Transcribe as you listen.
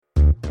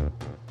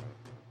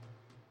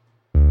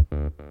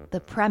The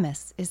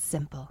premise is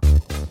simple.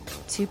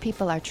 Two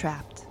people are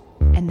trapped,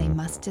 and they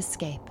must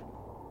escape.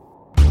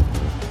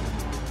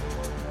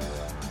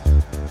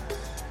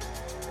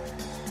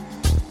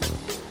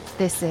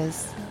 This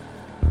is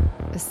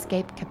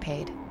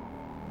Escapecapade.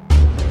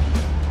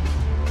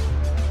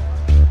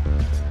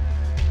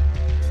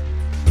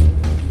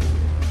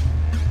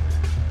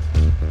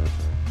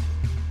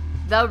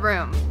 The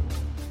room.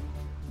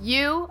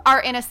 You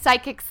are in a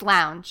psychic's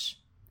lounge.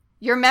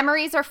 Your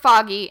memories are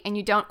foggy and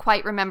you don't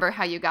quite remember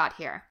how you got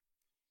here.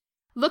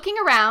 Looking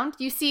around,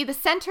 you see the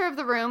center of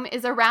the room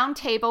is a round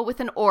table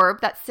with an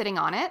orb that's sitting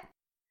on it.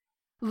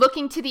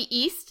 Looking to the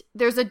east,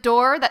 there's a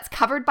door that's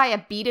covered by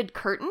a beaded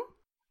curtain,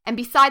 and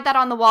beside that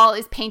on the wall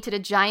is painted a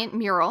giant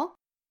mural.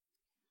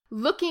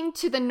 Looking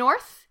to the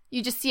north,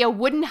 you just see a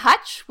wooden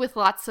hutch with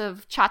lots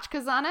of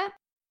tchotchkes on it.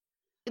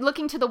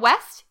 Looking to the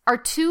west are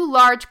two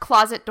large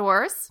closet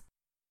doors.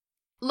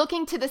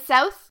 Looking to the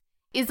south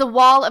is a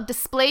wall of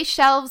display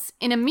shelves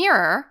in a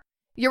mirror.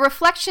 Your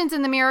reflections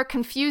in the mirror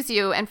confuse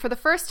you, and for the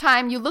first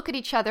time you look at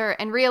each other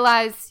and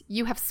realize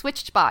you have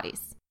switched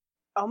bodies.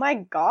 Oh my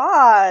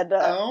god.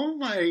 Oh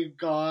my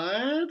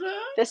god.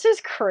 This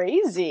is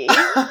crazy.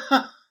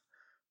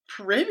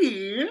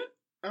 Pretty.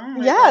 Oh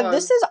my yeah,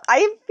 god.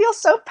 I feel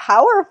so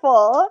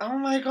powerful. Oh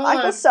my god.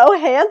 I feel so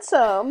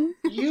handsome.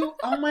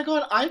 Oh my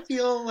god, I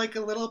feel like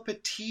a little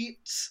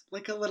petite,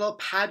 like a little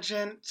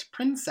pageant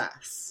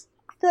princess.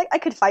 I feel like I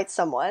could fight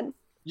someone.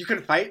 You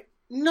can fight?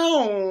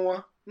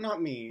 No,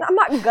 not me. I'm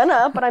not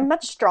gonna, but I'm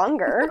much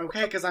stronger.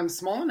 Okay, because I'm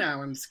small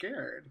now, I'm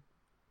scared.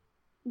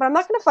 But I'm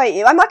not gonna fight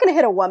you. I'm not gonna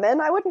hit a woman.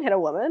 I wouldn't hit a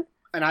woman.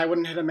 And I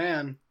wouldn't hit a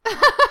man.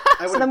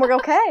 So then we're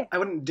okay. I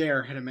wouldn't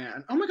dare hit a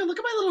man. Oh my god, look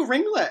at my little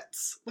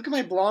ringlets. Look at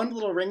my blonde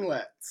little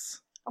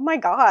ringlets. Oh my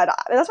god.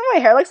 That's what my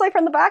hair looks like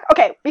from the back?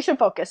 Okay, we should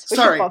focus.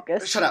 Sorry, should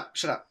focus. Shut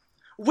up.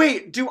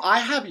 Wait, do I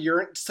have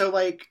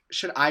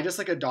should I just,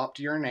 adopt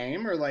your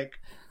name? Or,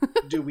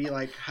 do we,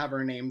 have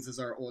our names as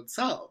our old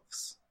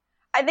selves?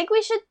 I think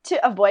we should,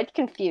 to avoid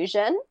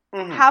confusion,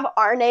 have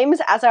our names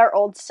as our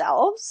old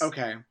selves.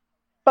 Okay.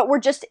 But we're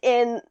just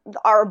in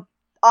our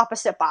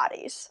opposite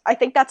bodies. I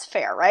think that's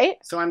fair, right?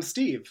 So I'm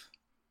Steve.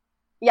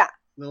 Yeah.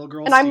 Little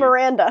girl and Steve. I'm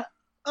Miranda.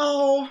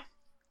 Oh.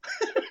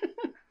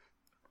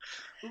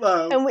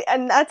 Love.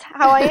 And that's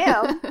how I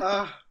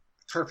am.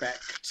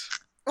 Perfect.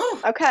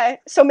 Oh. Okay.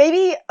 So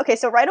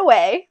right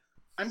away.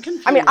 I'm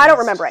confused. I mean, I don't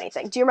remember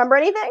anything. Do you remember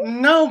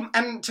anything? No,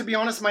 and to be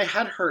honest, my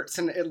head hurts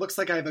and it looks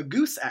like I have a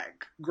goose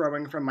egg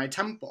growing from my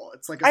temple.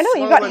 It's like I know,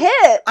 you got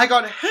hit. I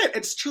got hit.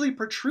 It's truly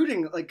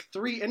protruding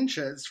 3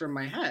 inches from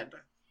my head.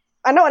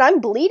 I know, and I'm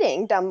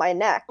bleeding down my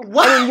neck.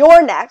 What? I mean,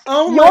 your neck.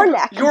 Oh your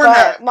neck. Your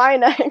neck. My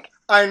neck.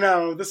 I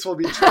know, this will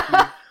be tricky.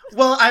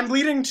 Well, I'm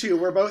bleeding too.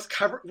 We're both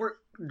we're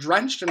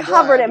drenched in blood.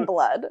 Covered in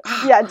blood.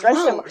 Yeah,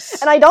 drenched in blood.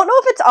 And I don't know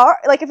if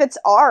it's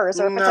ours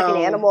or if it's like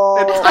an animal.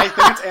 I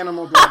think it's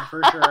animal blood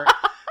for sure.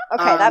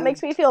 Okay, that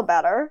makes me feel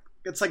better.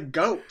 It's like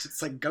goat.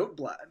 It's like goat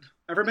blood.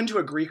 Ever been to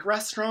a Greek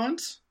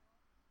restaurant?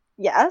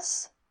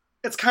 Yes.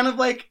 It's kind of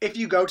like if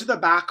you go to the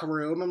back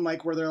room and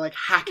where they're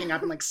hacking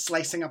up and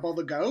slicing up all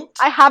the goat.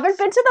 I haven't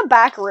been to the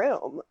back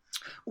room.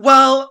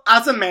 Well,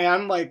 as a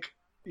man,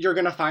 you're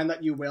gonna find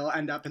that you will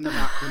end up in the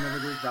back room of a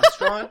Greek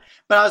restaurant.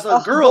 But as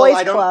a girl,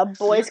 boys club.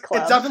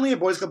 It's definitely a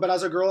boys' club. But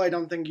as a girl, I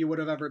don't think you would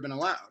have ever been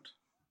allowed.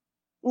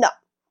 No,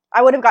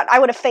 I would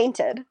have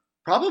fainted.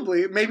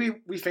 Probably, maybe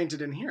we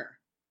fainted in here.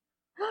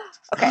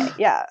 Okay,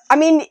 yeah. I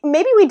mean,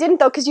 maybe we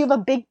didn't though, because you have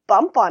a big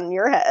bump on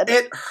your head.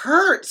 It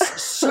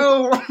hurts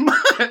so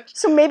much.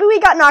 So maybe we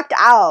got knocked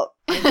out.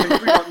 I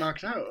think we got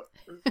knocked out.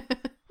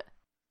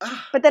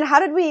 But then how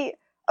did we...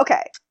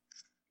 Okay.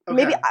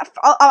 Maybe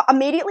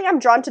immediately I'm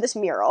drawn to this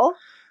mural.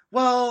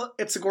 Well,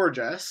 it's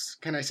gorgeous.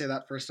 Can I say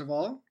that first of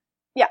all?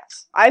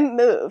 Yes. I'm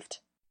moved.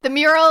 The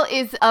mural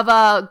is of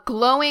a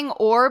glowing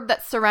orb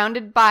that's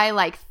surrounded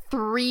by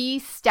 3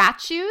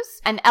 statues,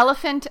 an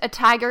elephant, a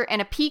tiger,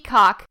 and a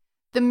peacock.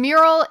 The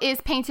mural is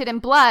painted in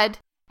blood,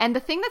 and the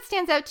thing that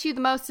stands out to you the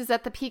most is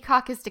that the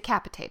peacock is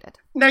decapitated.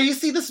 Now, you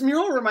see, this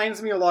mural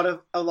reminds me a lot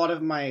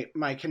of my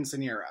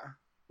quinceañera,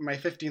 my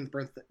 15th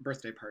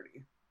birthday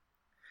party.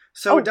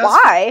 So it does.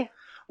 Why?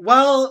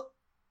 Well,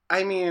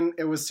 I mean,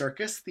 it was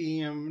circus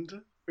themed.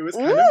 It was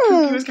kind of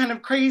kooky. It was kind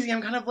of crazy.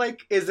 I'm kind of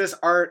is this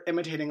art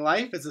imitating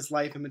life? Is this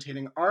life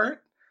imitating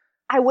art?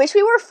 I wish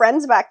we were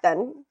friends back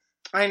then.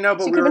 I know,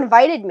 but you could have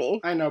invited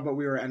me. I know, but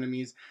we were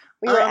enemies.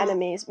 We were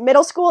enemies.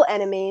 Middle school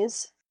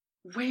enemies.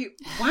 Wait,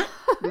 what?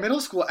 Middle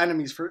school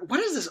enemies for... What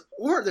is this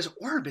orb? This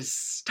orb is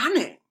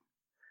stunning.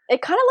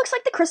 It kind of looks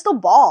like the crystal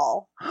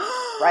ball.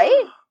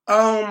 Right?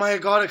 Oh my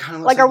god, it kind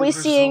of looks are we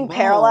seeing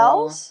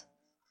parallels?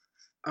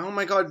 Oh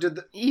my god,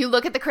 You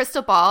look at the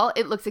crystal ball,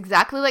 it looks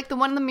exactly like the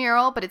one in the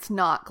mural, but it's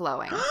not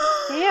glowing.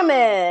 Damn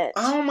it.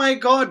 Oh my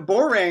god,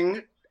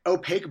 boring.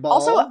 Opaque ball,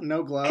 also,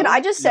 no glow. Can I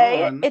just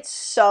say, it's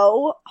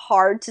so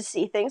hard to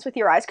see things with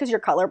your eyes because you're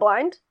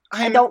colorblind.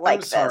 I don't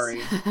like this. I'm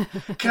sorry.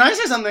 Can I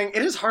say something?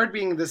 It is hard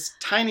being this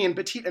tiny and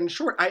petite and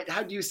short.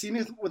 How do you see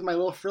me with my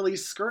little frilly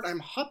skirt? I'm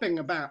hopping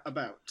about.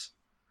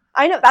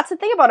 I know, that's the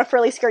thing about a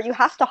frilly skirt. You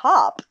have to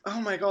hop. Oh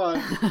my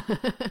god.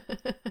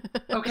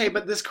 Okay,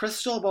 but this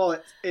crystal ball,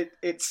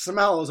 it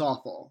smells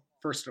awful,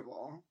 first of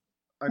all.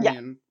 I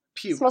mean,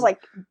 puke. It smells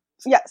like,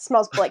 it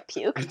smells like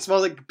puke. It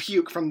smells like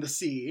puke from the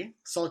sea.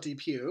 Salty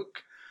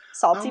puke.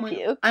 Salty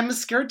puke. I'm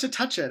scared to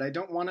touch it. I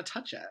don't want to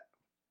touch it.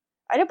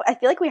 I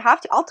feel like we have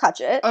to. I'll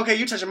touch it. Okay,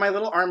 you touch it. My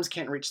little arms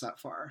can't reach that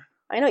far.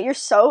 I know, you're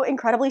so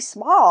incredibly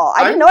small.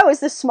 I didn't know I was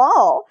this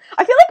small.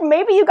 I feel like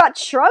maybe you got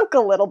shrunk a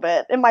little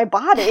bit in my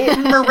body.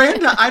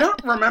 Miranda, I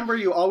don't remember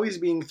you always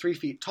being 3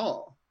 feet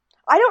tall.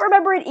 I don't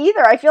remember it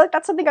either. I feel like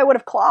that's something I would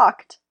have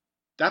clocked.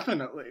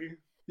 Definitely.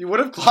 You would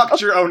have clocked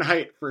your own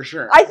height, for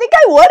sure. I think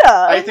I would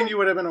have. I think you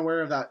would have been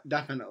aware of that,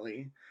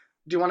 definitely.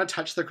 Do you want to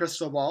touch the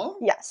crystal ball?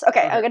 Yes.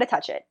 Okay, I'm going to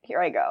touch it.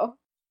 Here I go.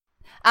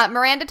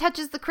 Miranda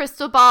touches the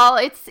crystal ball.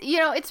 It's,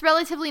 it's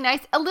relatively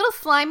nice. A little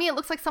slimy. It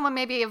looks like someone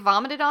maybe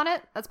vomited on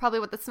it. That's probably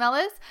what the smell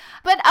is.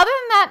 But other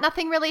than that,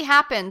 nothing really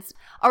happens.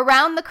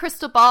 Around the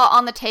crystal ball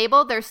on the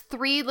table, there's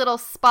 3 little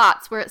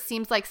spots where it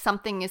seems like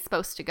something is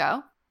supposed to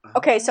go.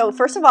 Okay, so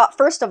first of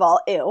all,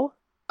 ew.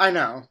 I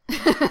know.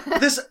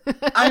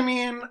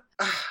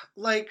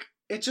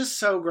 It's just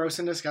so gross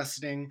and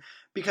disgusting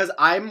because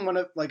I'm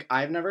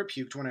I've never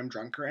puked when I'm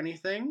drunk or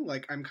anything.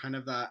 Like, I'm kind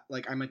of that,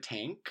 I'm a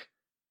tank.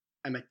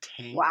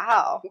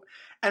 Wow.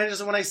 And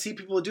when I see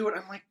people do it,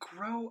 I'm like,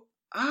 grow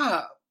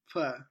up.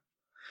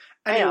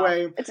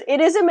 Anyway.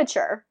 It is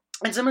immature.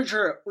 It's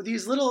immature.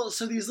 These little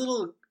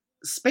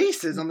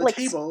spaces on the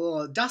table,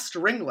 little dust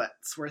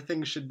ringlets where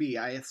things should be,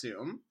 I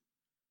assume.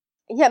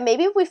 Yeah,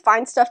 maybe if we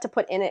find stuff to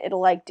put in it,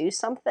 it'll, do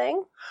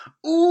something.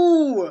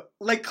 Ooh!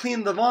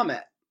 Clean the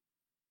vomit.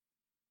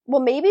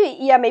 Well, maybe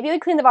we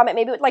clean the vomit.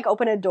 Maybe it would,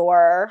 open a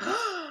door.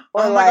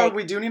 Or oh my god,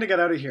 we do need to get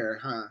out of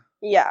here, huh?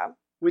 Yeah.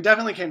 We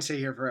definitely can't stay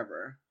here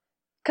forever.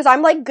 Because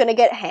I'm, gonna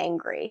get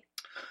hangry.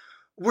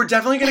 We're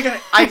definitely gonna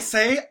get... I'd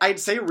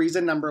say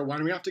reason number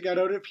 1 we have to get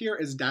out of here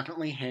is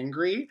definitely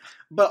hangry.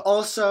 But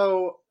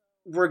also,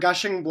 we're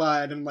gushing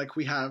blood and,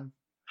 we have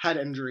head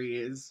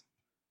injuries.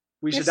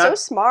 You're so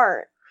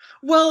smart.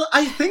 Well,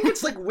 I think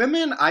it's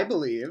women, I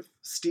believe,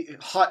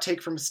 hot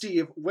take from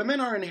Steve, women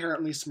are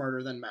inherently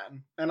smarter than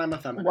men. And I'm a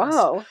feminist.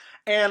 Wow.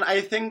 And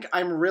I think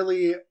I'm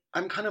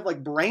kind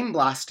of brain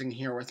blasting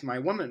here with my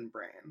woman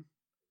brain.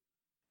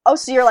 Oh,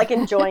 so you're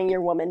enjoying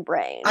your woman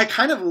brain. I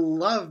kind of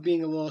love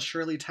being a little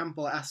Shirley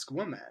Temple-esque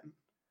woman.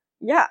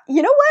 Yeah.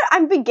 You know what?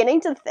 I'm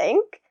beginning to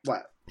think.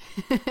 What?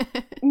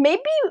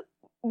 Maybe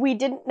we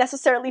didn't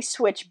necessarily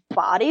switch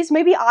bodies.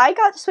 Maybe I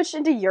got switched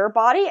into your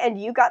body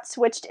and you got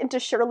switched into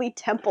Shirley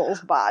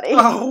Temple's body.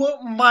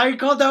 Oh my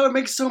god, that would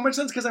make so much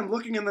sense because I'm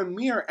looking in the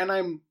mirror and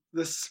I'm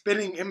the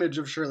spitting image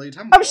of Shirley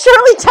Temple.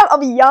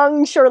 Of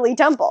young Shirley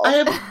Temple.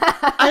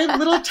 I have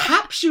little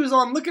tap shoes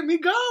on. Look at me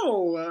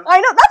go.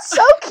 I know, that's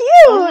so cute.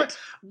 Oh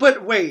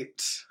but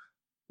wait.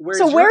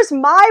 Where's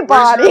my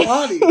body?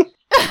 Where's your body?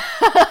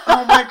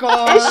 Oh my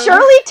god. Is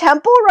Shirley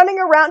Temple running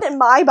around in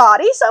my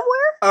body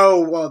somewhere?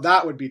 Oh, well,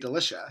 that would be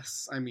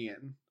delicious. I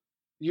mean,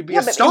 you'd be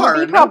a star. It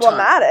would be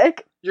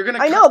problematic. You're gonna.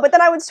 I know, but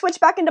then I would switch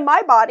back into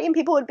my body, and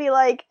people would be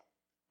like,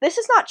 "This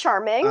is not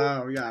charming."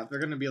 Oh yeah, they're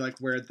gonna be like,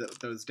 "Where'd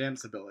those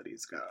dance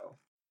abilities go?"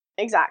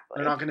 Exactly.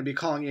 They're not gonna be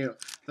calling you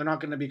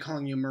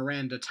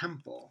Miranda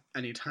Temple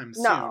anytime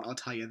soon. No. I'll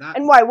tell you that.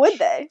 And why would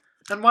they?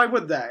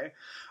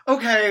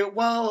 Okay,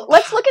 well...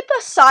 Let's look at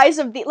the size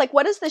of the...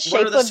 what is the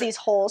shape of these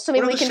holes so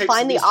maybe we can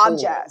find the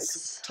objects.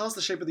 Holes? Tell us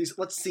the shape of these...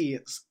 Let's see.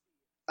 It's...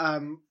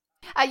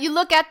 You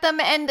look at them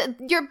and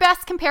your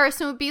best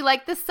comparison would be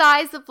the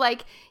size of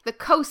the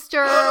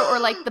coaster or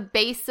the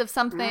base of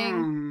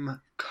something.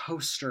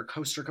 Coaster.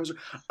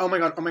 Oh my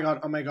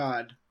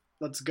god.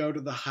 Let's go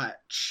to the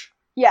hutch.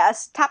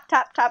 Yes. Tap,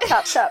 tap, tap,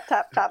 tap, tap,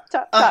 tap, tap,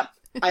 tap, tap.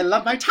 I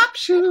love my tap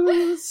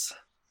shoes.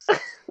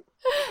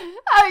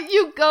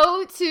 You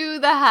go to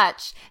the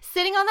hutch.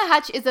 Sitting on the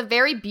hutch is a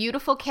very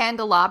beautiful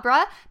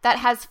candelabra that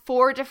has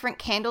 4 different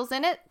candles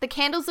in it. The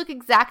candles look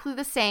exactly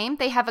the same.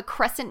 They have a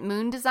crescent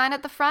moon design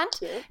at the front.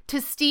 Yeah.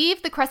 To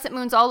Steve, the crescent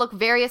moons all look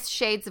various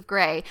shades of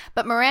gray,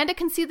 but Miranda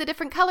can see the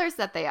different colors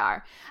that they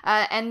are.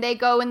 And they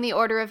go in the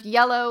order of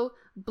yellow,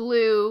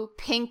 blue,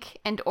 pink,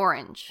 and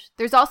orange.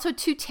 There's also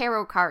 2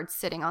 tarot cards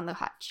sitting on the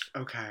hutch.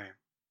 Okay.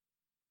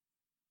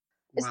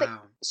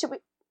 Wow.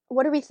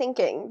 What are we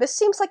thinking? This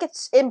seems like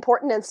it's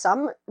important in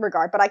some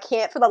regard, but I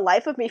can't for the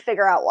life of me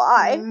figure out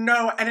why.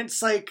 No, and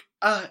it's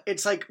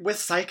with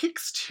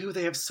psychics too,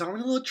 they have so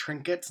many little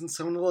trinkets and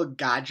so many little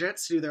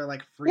gadgets to do their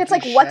freaky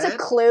shit. It's what's a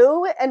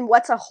clue and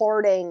what's a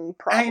hoarding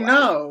problem. I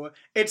know.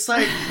 It's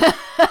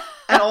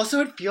and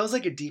also it feels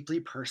deeply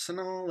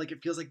personal.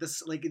 It feels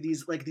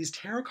these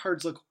tarot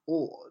cards look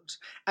old.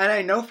 And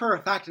I know for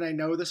a fact, and I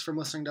know this from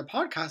listening to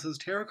podcasts, is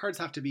tarot cards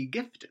have to be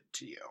gifted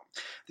to you.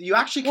 You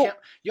actually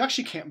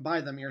can't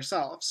buy them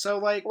yourself. So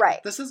right.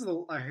 This is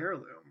a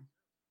heirloom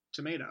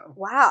tomato.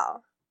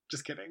 Wow.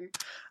 Just kidding.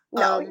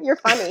 No, you're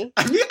funny.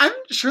 I'm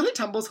Shirley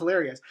Temple's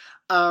hilarious.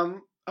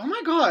 Oh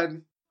my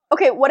god.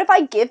 Okay, what if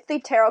I give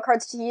the tarot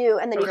cards to you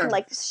and then you can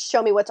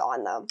show me what's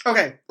on them?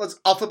 Okay,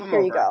 I'll flip them over.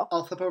 Here you go.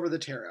 I'll flip over the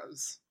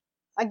tarots.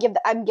 I'm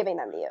giving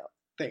them to you.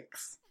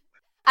 Thanks.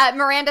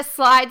 Miranda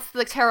slides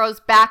the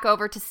tarots back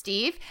over to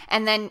Steve,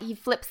 and then he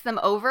flips them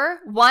over.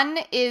 One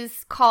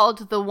is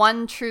called the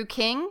One True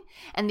King,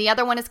 and the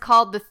other one is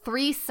called the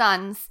Three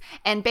Sons.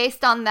 And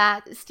based on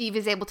that, Steve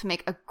is able to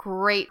make a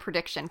great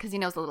prediction because he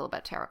knows a little bit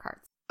of tarot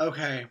cards.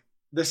 Okay,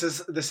 this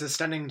is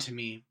stunning to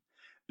me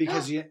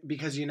because you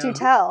know Do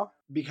tell.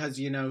 because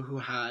you know who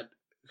had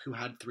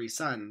three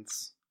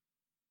sons.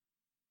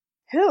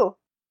 Who?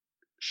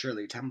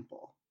 Shirley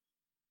Temple.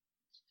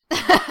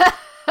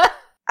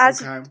 As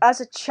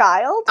a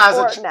child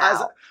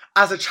now?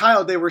 As a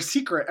child, they were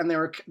secret and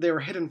they were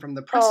hidden from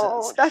the presses.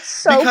 Oh, that's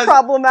so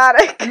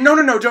problematic.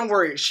 No, don't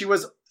worry. She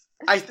was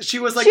like she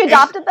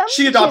adopted them.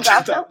 She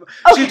adopted them.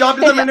 Okay. She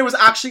adopted them, and it was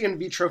actually in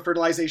vitro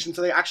fertilization.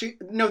 So it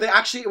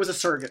was a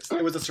surrogate.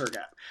 It was a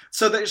surrogate.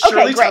 So that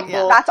Shirley Temple,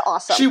 yeah. That's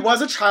awesome. She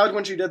was a child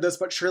when she did this,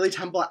 but Shirley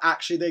Temple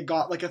actually they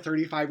got like a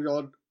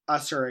 35-year-old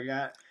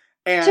surrogate.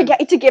 And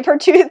to give her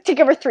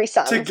three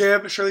sons. To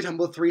give Shirley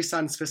Temple three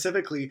sons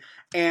specifically.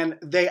 And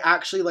they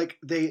actually like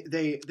they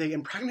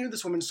impregnated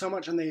this woman so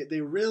much, and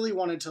they really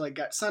wanted to like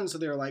get sons, so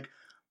they were like,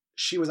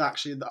 she was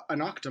actually an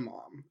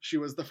octomom. She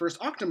was the first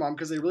octomom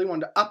because they really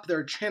wanted to up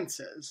their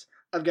chances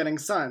of getting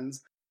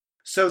sons.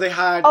 So they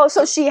had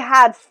so she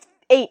had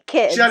 8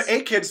 kids. She had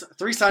 8 kids,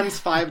 3 sons,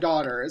 5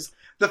 daughters.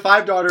 The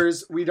 5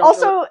 daughters we don't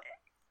also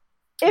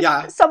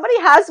If somebody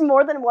has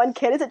more than one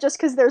kid, is it just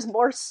because there's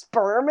more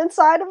sperm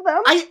inside of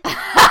them?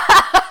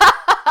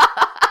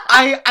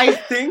 I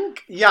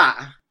think,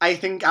 yeah. I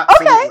think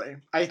absolutely. Okay.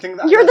 I think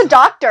that You're the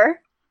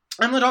doctor.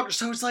 I'm the doctor,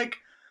 so it's like,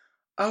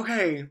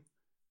 okay,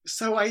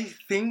 so I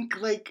think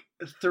like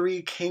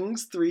 3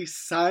 kings, 3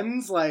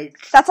 sons, like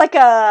that's like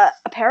a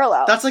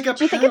parallel. That's like a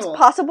Do you think it's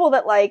possible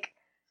that like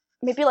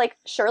maybe like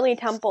Shirley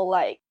Temple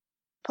like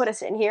put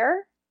us in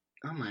here?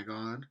 Oh my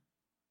god.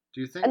 Do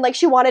you think? And like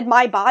she wanted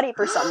my body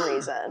for some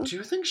reason. Do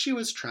you think she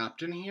was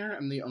trapped in here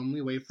and the only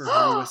way for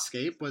her to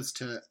escape was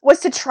to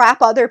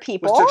trap other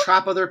people? Was to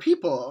trap other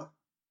people.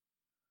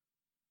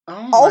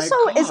 Oh also,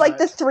 my God. Is like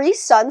the 3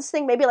 sons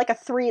thing maybe like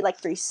 3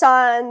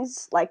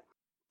 sons, like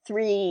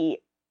 3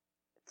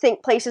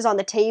 places on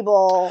the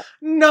table?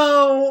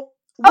 No.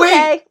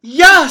 Okay. Wait.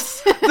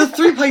 Yes. The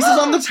 3 places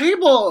on the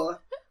table.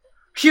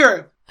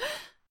 Here.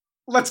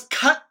 Let's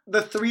cut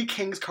the 3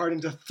 kings card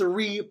into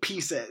 3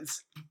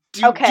 pieces.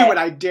 Do it,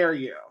 I dare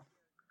you.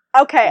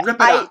 Okay,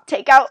 I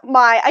take out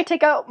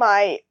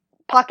my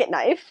pocket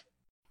knife.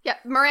 Yeah,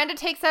 Miranda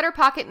takes out her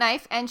pocket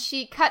knife and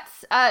she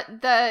cuts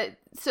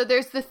so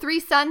there's the 3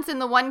 sons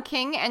and the 1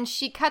 king, and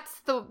she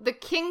cuts the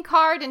king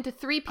card into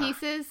 3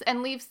 pieces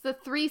and leaves the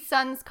 3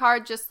 sons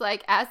card just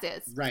like as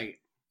is. Right.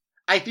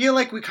 I feel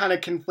like we kind of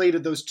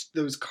conflated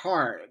those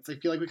cards. I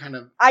feel like we kind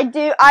of I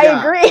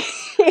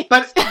agree.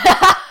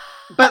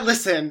 But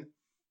listen,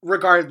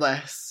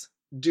 regardless,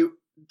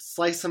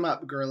 slice them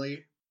up,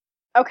 girly.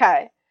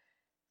 Okay.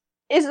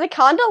 Is the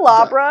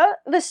candelabra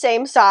the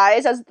same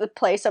size as the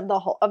place of the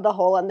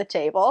hole on the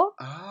table?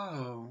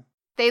 Oh.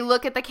 They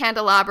look at the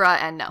candelabra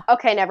and no.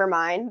 Okay, never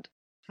mind.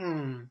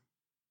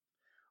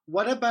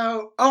 What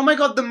about... Oh my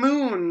god, the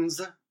moons!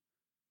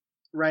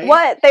 Right?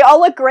 What? They all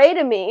look gray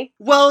to me.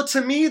 Well,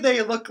 to me,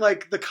 they look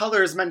like the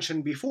colors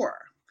mentioned before.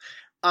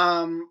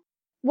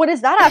 What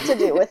does that have to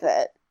do with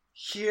it?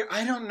 Here,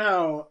 I don't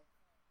know.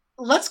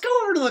 Let's go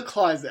over to the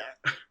closet.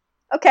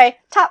 Okay,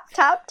 tap.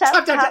 Oh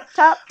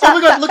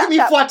my god, look at me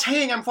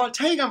flatteing. I'm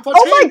flatteing.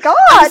 Oh my god!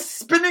 I'm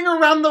spinning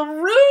around the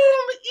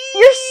room.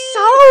 You're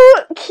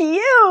so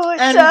cute.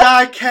 And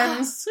I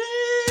can sing.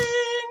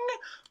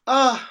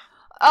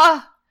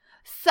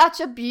 Such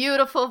a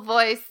beautiful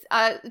voice.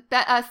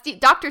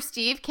 Dr.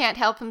 Steve can't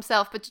help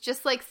himself but to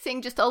just like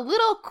sing just a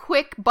little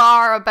quick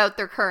bar about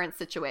their current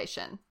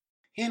situation.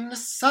 In a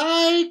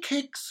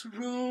psychic's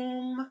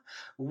room,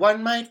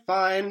 one might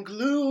find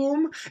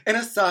gloom. In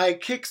a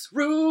psychic's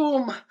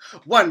room,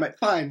 one might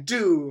find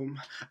doom.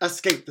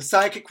 Escape the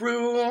psychic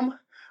room,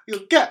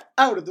 you'll get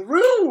out of the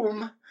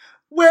room.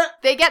 Where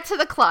they get to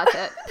the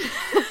closet.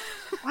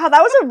 Wow,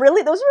 those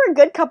were a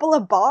good couple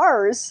of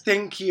bars.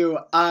 Thank you.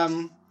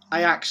 I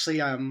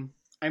actually, I'm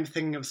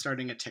thinking of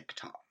starting a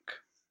TikTok.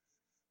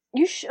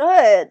 You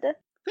should.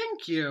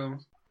 Thank you.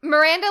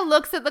 Miranda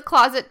looks at the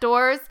closet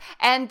doors,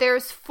 and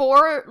there's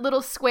 4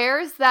 little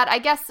squares that I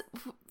guess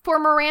for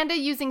Miranda,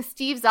 using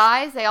Steve's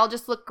eyes, they all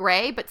just look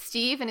gray, but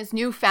Steve, in his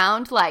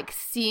newfound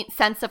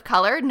sense of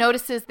color,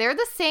 notices they're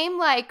the same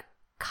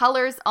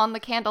colors on the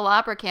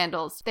candelabra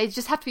candles. They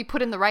just have to be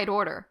put in the right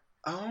order.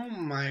 Oh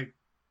my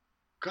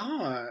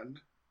god.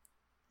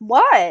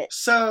 What?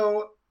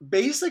 So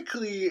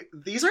basically,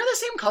 these are the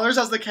same colors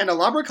as the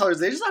candelabra colors.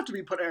 They just have to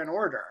be put in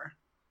order.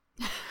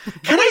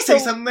 Can I say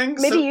something?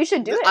 Maybe you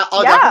should do it.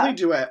 I'll definitely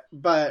do it,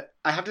 but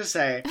I have to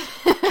say,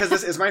 because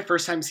this is my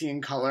first time seeing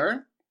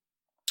color,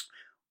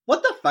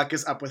 what the fuck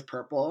is up with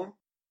purple?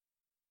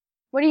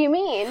 What do you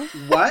mean?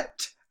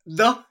 What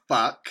the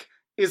fuck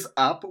is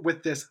up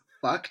with this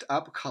fucked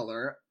up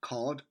color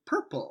called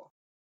purple?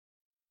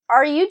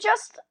 I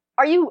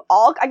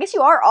guess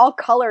you are all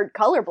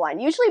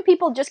colorblind. Usually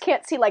people just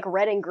can't see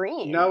red and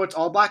green. No, it's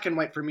all black and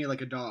white for me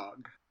like a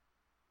dog.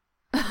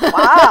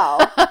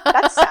 Wow.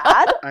 That's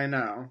sad. I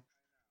know.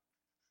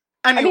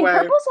 I mean, Anyway.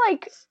 purple's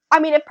like... I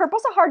mean, if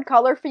purple's a hard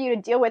color for you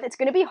to deal with, it's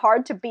going to be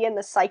hard to be in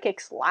the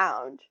Psychic's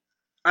lounge.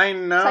 I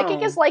know.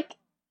 Psychic is like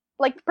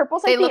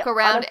purple's like They the look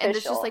around unofficial. and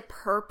there's just like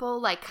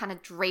purple, like kind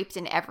of draped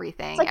in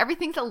everything. Like,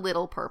 everything's a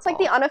little purple. It's like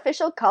the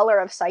unofficial color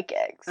of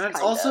psychics. And it's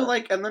kind also of.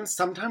 like, and then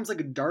sometimes like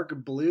a dark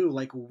blue,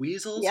 like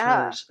weasels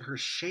her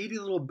shady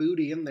little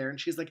booty in there, and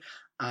she's like,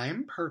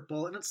 I'm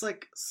purple, and it's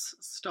like,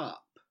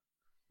 stop.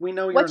 We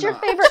know you're What's your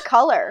not. favorite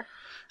color?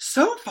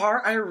 So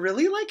far, I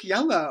really like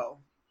yellow.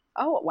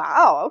 Oh,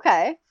 wow,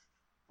 okay.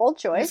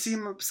 Bold You choice.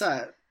 seem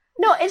upset.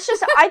 No, it's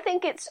just, I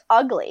think it's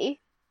ugly.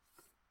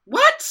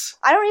 What?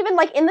 I don't even,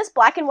 like, in this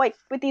black and white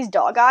with these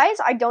dog eyes,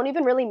 I don't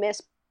even really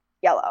miss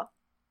yellow.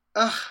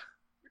 Ugh.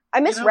 I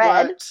miss You know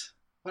red. what?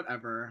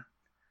 Whatever.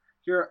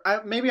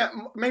 Maybe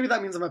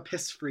that means I'm a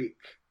piss freak.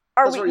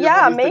 Or That's what you're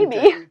yeah, probably maybe.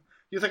 thinking.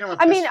 You think I'm a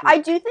piss I mean, freak. I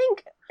do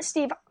think,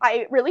 Steve,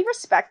 I really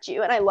respect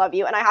you and I love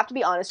you and I have to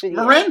be honest with you.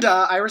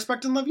 Miranda, I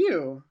respect and love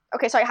you.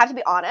 Okay, so I have to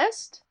be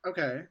honest.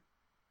 Okay.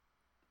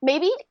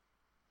 Maybe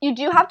you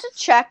do have to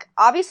check.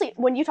 Obviously,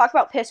 when you talk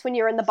about piss when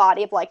you're in the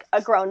body of, like,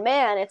 a grown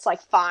man, it's,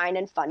 like, fine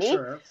and funny.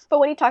 Sure. But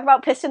when you talk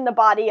about piss in the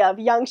body of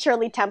young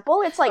Shirley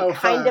Temple, it's, like, Oh,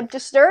 kind fuck. of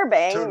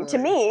disturbing Totally. to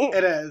me.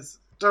 It is.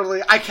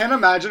 Totally. I can't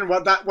imagine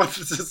what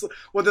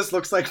this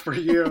looks like for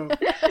you.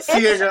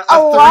 Seeing a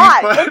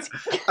lot.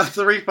 a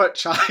 3-foot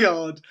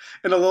child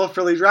in a little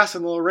frilly dress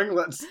and little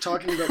ringlets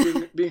talking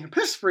about being a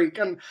piss freak.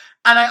 And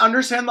I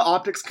understand the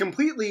optics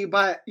completely,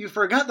 but you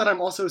forget that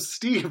I'm also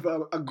Steve,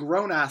 a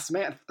grown-ass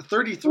man,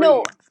 33.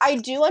 No, I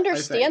do I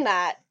understand think.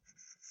 that.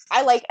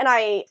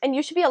 And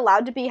you should be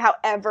allowed to be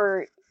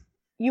however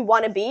you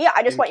want to be.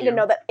 I just Thank want you to you.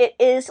 know that it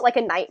is like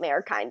a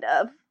nightmare, kind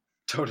of.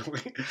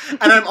 Totally.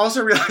 And I'm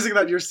also realizing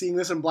that you're seeing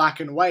this in black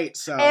and white,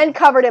 so... And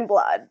covered in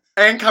blood.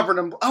 And covered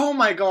in... Oh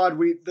my god,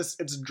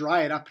 it's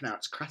dried up now.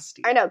 It's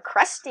crusty. I know,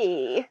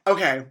 crusty.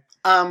 Okay.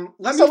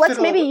 Let's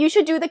maybe you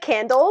should do the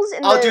candles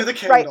in I'll do the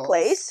right candles.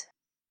 place.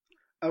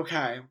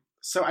 Okay.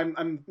 So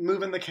I'm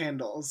moving the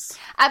candles.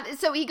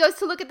 So he goes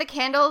to look at the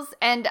candles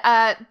and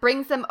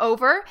brings them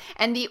over,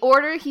 and the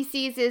order he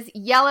sees is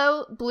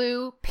yellow,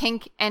 blue,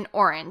 pink, and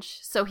orange.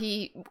 So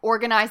he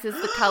organizes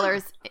the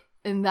colors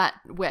in that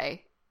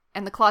way,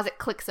 and the closet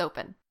clicks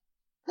open.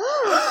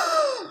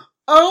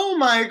 Oh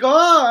my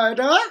god!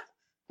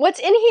 What's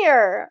in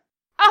here?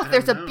 Oh,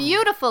 there's a know.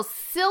 beautiful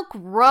silk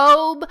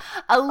robe,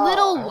 a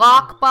little Oh.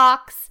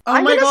 lockbox. Oh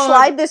I'm my gonna god!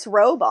 slide this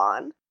robe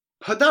on.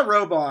 Put that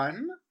robe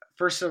on,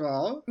 first of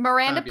all.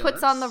 Miranda Fabulous.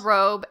 puts on the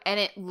robe, and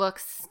it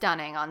looks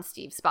stunning on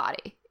Steve's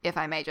body, if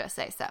I may just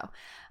say so.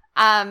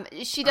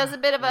 She does a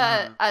bit of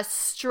a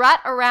strut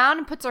around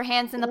and puts her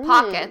hands in the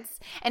pockets.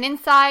 And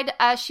inside,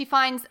 she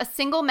finds a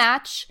single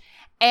match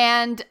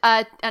and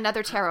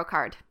another tarot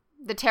card.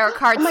 The tarot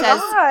card Oh my says,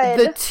 God.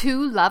 The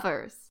Two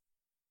Lovers.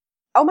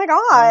 Oh my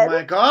god. Oh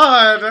my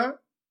god!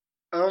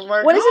 Oh my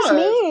god! What does this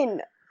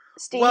mean,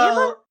 Steve?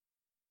 Well,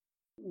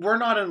 we're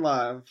not in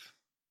love.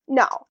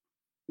 No.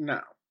 No.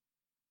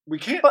 We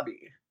can't But- be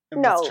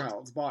in no. this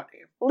child's body.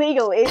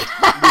 Legally.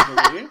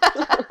 Legally.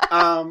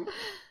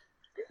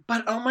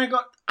 But oh my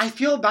god, I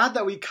feel bad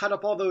that we cut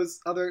up all those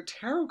other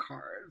tarot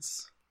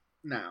cards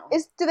now.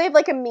 Do they have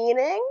like a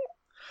meaning?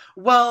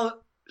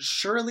 Well,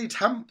 Shirley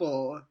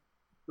Temple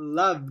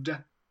loved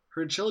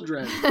her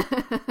children.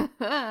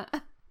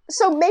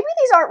 So maybe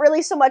these aren't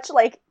really so much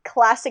like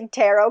classic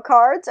tarot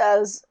cards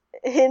as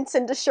hints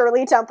into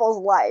Shirley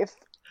Temple's life.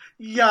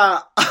 Yeah,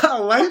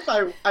 a life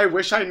I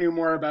wish I knew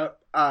more about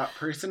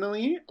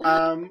personally.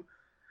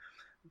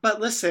 But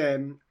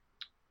listen,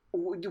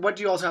 what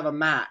do you also have a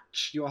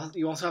match? You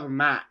also have a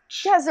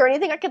match. Yeah, is there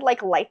anything I could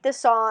like light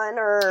this on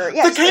or The just,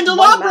 like, one match?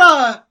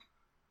 candelabra!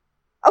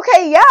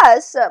 Okay,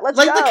 yes. Let's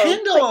Like go. the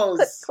candles!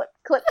 Click,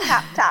 click, click,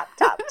 tap, tap,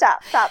 tap,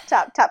 tap, tap,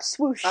 tap, tap,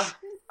 swoosh.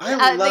 I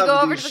love they go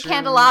over these to the shoes.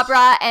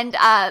 candelabra and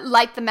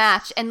light the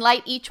match and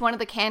light each one of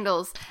the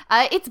candles.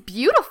 It's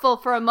beautiful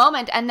for a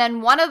moment, and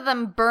then one of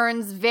them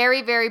burns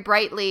very, very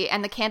brightly,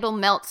 and the candle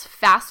melts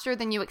faster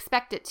than you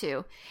expect it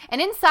to.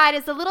 And inside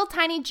is a little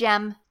tiny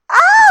gem.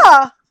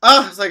 Ah!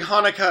 Oh, it's like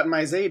Hanukkah at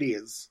my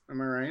Zadies. Am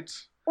I right?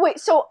 Wait,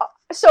 so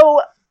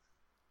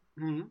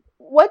Hmm.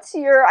 what's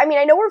your... I mean,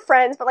 I know we're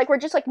friends, but like we're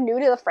just like new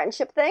to the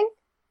friendship thing.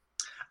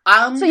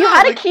 So you yeah,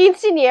 had like, a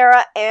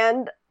quinceañera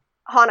and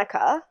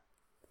Hanukkah.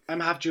 I'm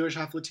half Jewish,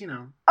 half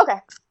Latino. Okay.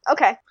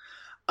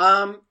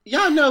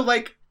 Yeah, no,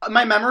 like,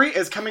 my memory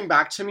is coming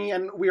back to me,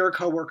 and we were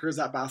co-workers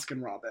at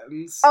Baskin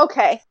Robins.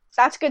 Okay,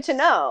 that's good to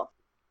know.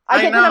 I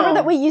I didn't remember know.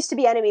 that we used to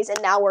be enemies and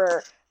now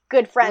we're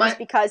good friends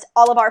because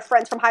all of our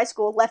friends from high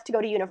school left to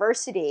go to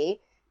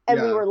university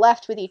and we Yeah. were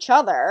left with each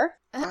other.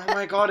 Oh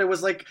my god, it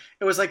was like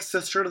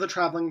Sister to the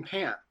Traveling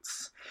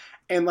Pants.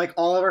 And, like,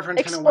 all of our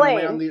friends kind of went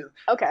away on the...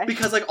 Okay.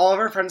 Because, like, all of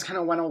our friends kind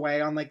of went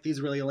away on, like,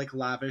 these really, like,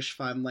 lavish,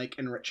 fun, like,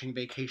 enriching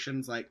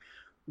vacations, like,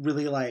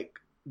 really, like,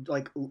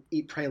 like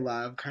eat, pray,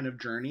 love kind of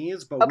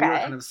journeys, but we were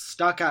Okay. kind of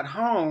stuck at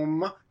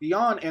home,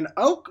 in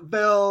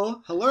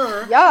Oakville.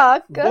 Hello.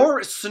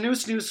 Yuck.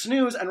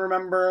 Snooze. And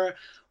remember,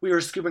 we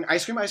were scooping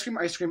ice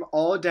cream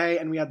all day,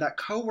 and we had that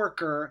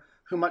coworker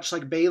who, much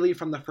like Bailey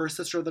from the first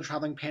Sister of the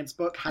Traveling Pants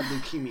book, had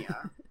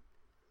leukemia.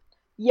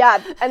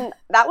 Yeah, and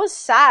that was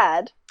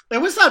sad.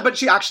 It was sad, but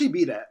she actually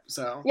beat it,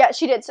 so. Yeah,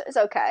 she did, so it's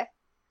okay.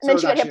 And then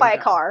she got hit by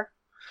a car.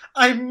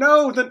 I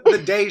know,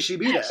 the day she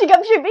beat it. She beat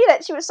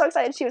it. She was so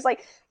excited. She was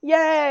like,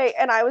 yay.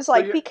 And I was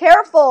like, be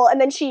careful. And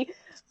then she,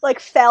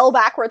 like, fell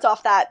backwards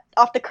off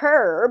the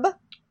curb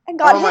and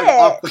got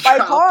hit by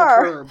a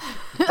car.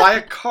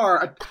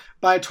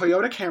 By a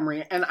Toyota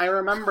Camry. And I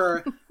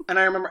remember,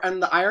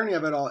 and the irony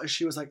of it all is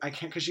she was like, I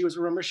can't, because she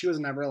was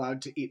never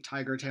allowed to eat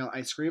Tiger Tail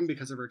ice cream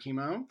because of her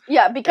chemo.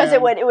 Yeah, because it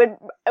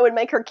would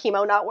make her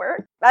chemo not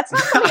work. That's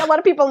not something a lot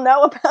of people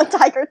know about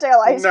Tiger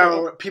Tail ice cream.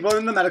 No, people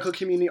in the medical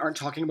community aren't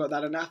talking about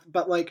that enough.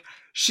 But like,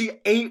 she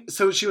ate,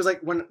 so she was like,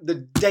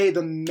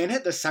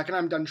 the second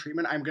I'm done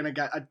treatment, I'm going to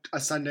get a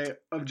sundae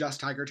of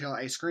just Tiger Tail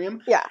ice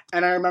cream. Yeah.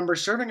 And I remember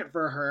serving it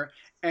for her,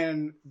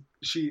 and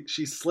she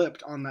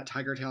slipped on that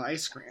Tiger Tail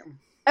ice cream.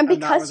 And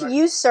because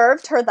you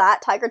served her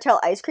that Tiger Tail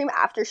ice cream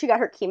after she got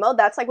her chemo,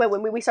 that's like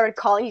when we started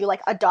calling you like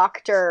a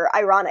doctor,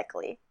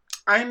 ironically.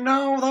 I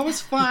know, that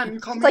was fun.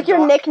 It's like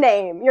your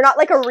nickname. You're not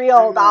like a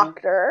real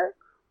doctor.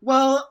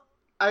 Well,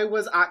 I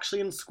was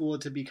actually in school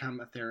to become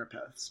a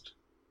therapist.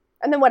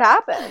 And then what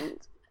happened?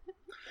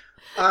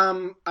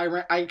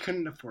 I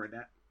couldn't afford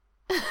it.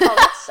 Oh,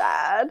 that's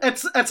sad.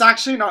 It's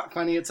actually not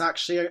funny. It's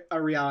actually a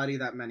reality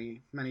that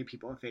many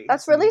people face.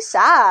 That's really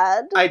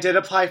sad. I did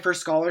apply for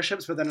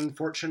scholarships, but then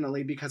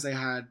unfortunately, because I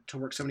had to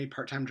work so many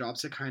part-time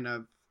jobs to kind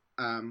of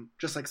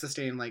just like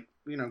sustain like,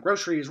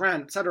 groceries,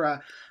 rent,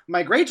 etc.,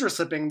 my grades were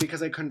slipping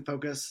because I couldn't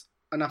focus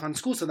enough on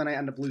school. So then I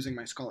ended up losing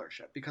my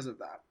scholarship because of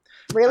that.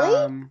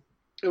 Really?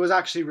 It was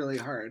actually really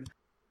hard.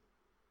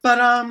 But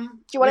do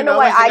you want to know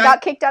why I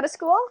got kicked out of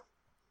school?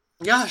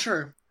 Yeah,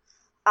 sure.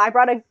 I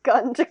brought a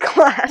gun to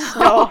class.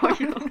 No.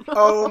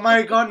 Oh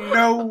my god,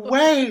 no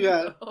way!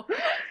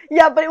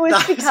 Yeah, but it was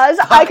because...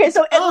 Okay,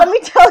 so let me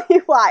tell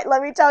you why.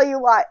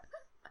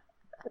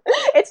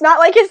 It's not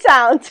like it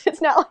sounds.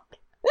 It's not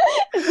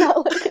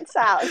like it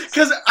sounds.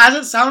 Because as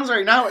it sounds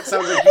right now, it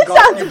sounds like you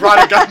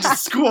brought a gun to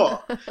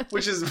school,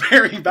 which is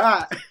very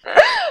bad.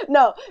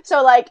 No,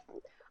 so like,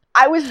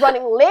 I was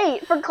running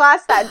late for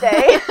class that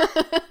day.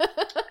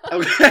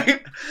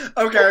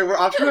 Okay, we're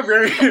off to a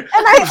very... And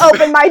I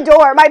opened my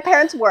door. My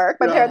parents work.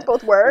 My parents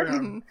both work.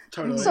 Yeah,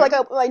 totally. So like, I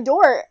opened my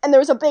door, and there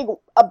was a big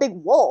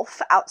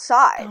wolf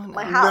outside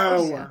my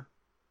house. No.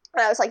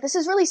 And I was like, this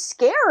is really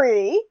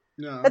scary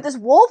No. that this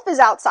wolf is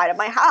outside of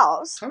my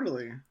house.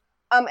 Totally.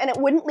 And it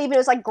wouldn't leave. It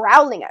was like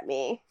growling at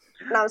me.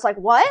 And I was like,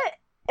 what?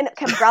 And it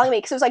kept growling at me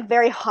because it was like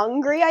very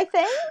hungry, I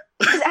think.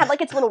 Because it had like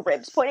its little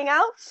ribs pointing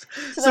out.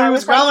 So it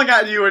was growling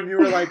at you and you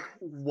were like,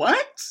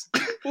 what?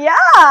 Yeah.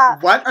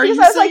 What are you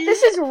saying? Because I was like,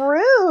 this is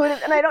rude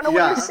and I don't know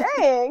what you're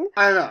saying.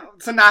 I know.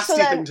 It's a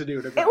nasty thing to do.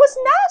 It was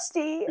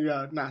nasty.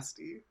 Yeah,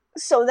 nasty.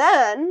 So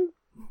then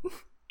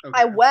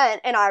I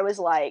went and I was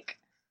like,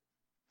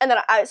 and then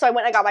I went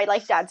and I got my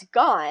like dad's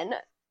gun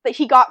that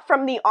he got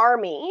from the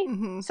army.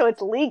 Mm-hmm. So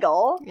it's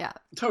legal. Yeah.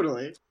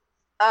 Totally.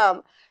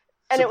 And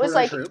support it was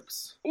like,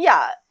 troops.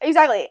 Yeah,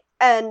 exactly.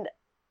 And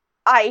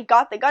I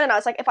got the gun and I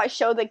was like, if I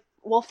show the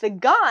wolf the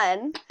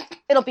gun,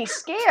 it'll be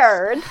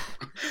scared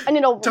and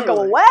it'll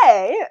go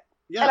away.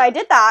 Yeah. And I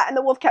did that and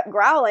the wolf kept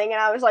growling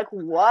and I was like,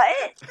 what?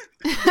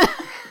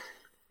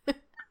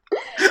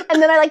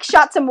 And then I like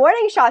shot some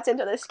warning shots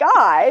into the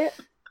sky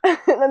and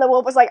then the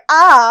wolf was like,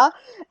 ah,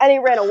 and he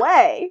ran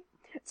away.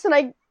 So then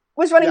I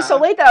was running so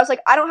late that I was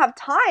like, I don't have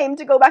time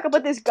to go back and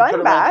put this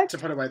gun back. To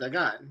put away the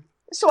gun.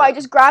 So I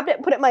just grabbed it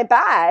and put it in my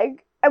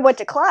bag and went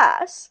to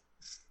class.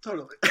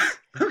 Totally.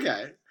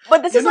 Okay.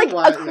 But this is like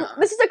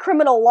this is a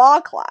criminal law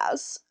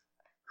class,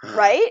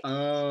 right?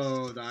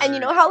 Oh, and you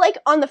know how like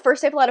on the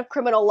first day of a lot of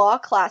criminal law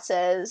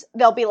classes,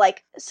 they'll be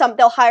like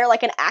they'll hire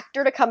like an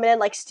actor to come in and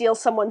like steal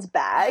someone's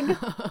bag.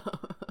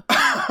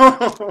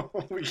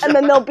 And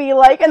then they'll be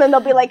like,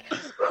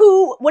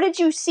 what did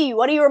you see?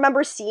 What do you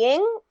remember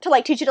seeing? To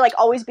like teach you to like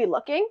always be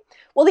looking.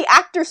 Well, the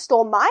actor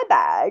stole my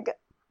bag.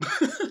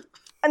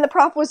 And the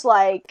prof was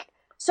like,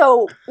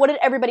 so what did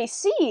everybody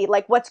see?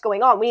 Like, what's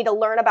going on? We need to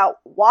learn about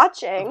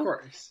watching. Of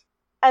course.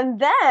 And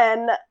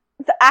then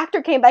the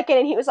actor came back in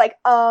and he was like,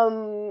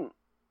 I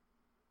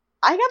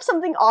have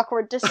something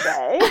awkward to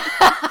say.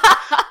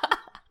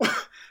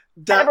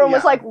 And everyone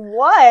was like,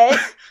 what?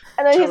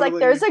 And then he's like,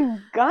 there's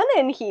a gun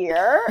in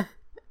here.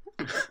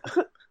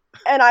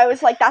 And I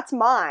was like, that's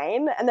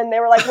mine. And then they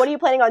were like, what are you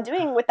planning on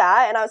doing with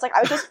that? And I was like, I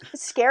was just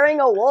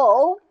scaring a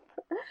wolf.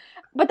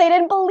 But they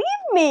didn't believe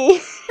me.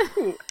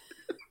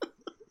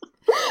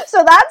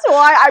 So that's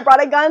why I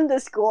brought a gun to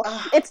school.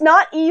 It's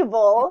not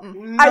evil.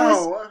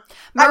 No.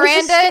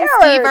 Miranda and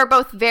Steve are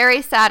both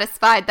very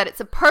satisfied that it's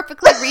a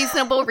perfectly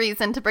reasonable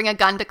reason to bring a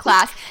gun to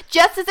class,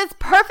 just as it's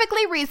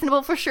perfectly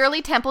reasonable for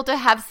Shirley Temple to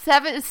have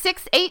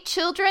 8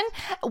 children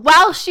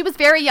while she was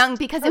very young,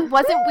 because it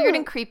wasn't weird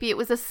and creepy. It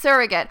was a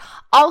surrogate.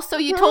 Also,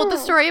 you told the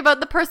story about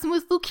the person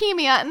with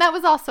leukemia, and that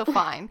was also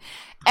fine.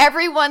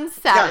 Everyone's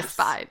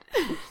satisfied.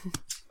 Yes.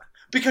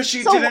 Because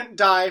she didn't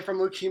die from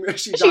leukemia.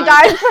 She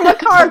died from a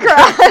car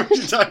crash.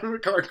 She died from a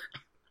car crash.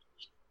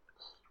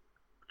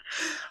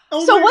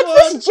 Oh so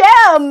what's this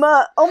gem?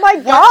 Oh my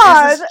god.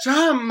 What is this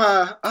gem?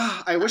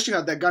 I wish you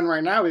had that gun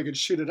right now. We could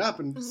shoot it up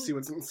and see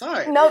what's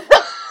inside. No.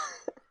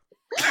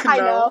 I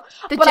know.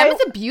 The gem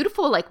is a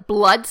beautiful, like,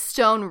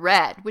 bloodstone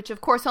red, which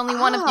of course only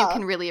one of you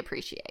can really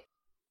appreciate.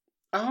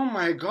 Oh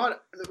my god.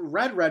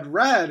 Red, red,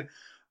 red.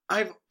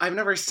 I've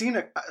never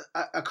seen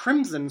a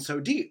crimson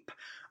so deep.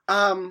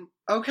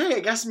 Okay, I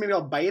guess maybe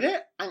I'll bite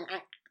it.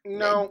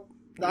 No,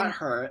 that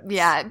hurts.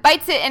 Yeah, it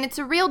bites it, and it's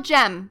a real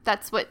gem.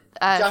 That's what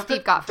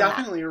Steve got from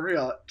definitely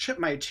real. Chip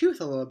my tooth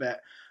a little bit.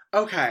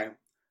 Okay.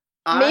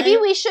 Maybe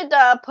we should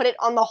put it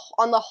on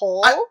the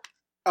hole.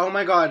 Oh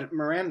my god,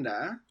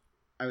 Miranda.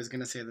 I was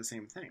gonna say the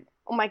same thing.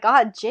 Oh my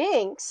god,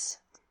 Jinx.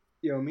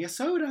 You owe me a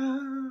soda.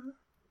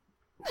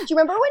 Do you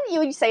remember when you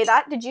would say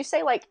that? Did you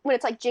say, like, when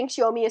it's like, Jinx,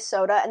 you owe me a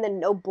soda, and then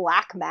no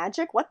black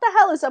magic? What the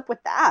hell is up with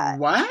that?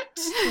 What?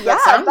 Yeah,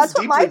 that sounds that's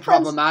what deeply my friends...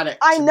 problematic.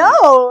 I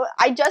know.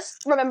 I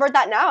just remembered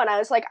that now, and I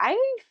was like, I've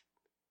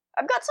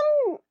got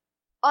some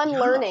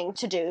unlearning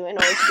to do in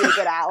order to be a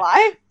good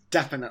ally.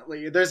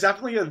 Definitely. There's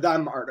definitely a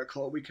them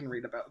article we can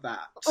read about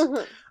that.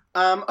 Mm-hmm.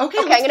 Okay,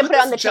 I'm gonna put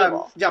it on the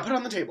table. Yeah, put it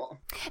on the table.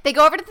 They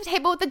go over to the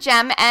table with the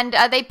gem, and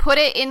they put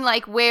it in,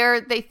 like, where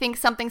they think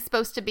something's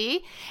supposed to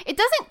be. It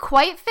doesn't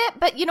quite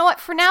fit, but you know what?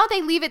 For now,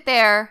 they leave it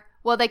there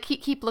while they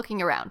keep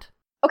looking around.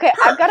 Okay,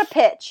 I've got a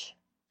pitch.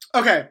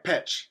 Okay,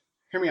 pitch.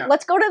 Hear me out.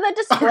 Let's go to the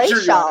display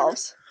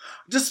shelves.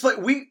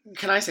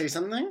 Can I say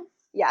something?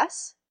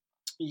 Yes.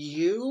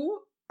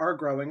 You are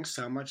growing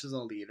so much as a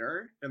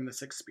leader in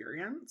this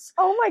experience.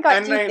 Oh my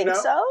god, do you think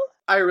so?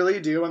 I really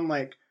do, and,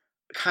 like,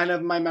 kind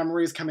of my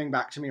memory is coming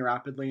back to me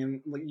rapidly,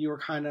 and, like, you were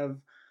kind of,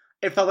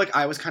 it felt like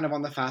I was kind of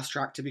on the fast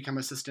track to become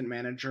assistant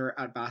manager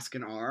at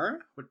Baskin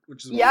R,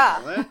 which is what we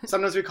call it.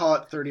 Sometimes we call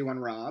it 31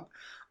 Rob.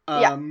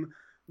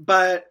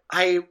 But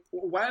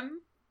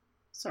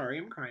sorry,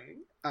 I'm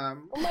crying. Oh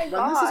my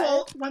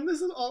god. When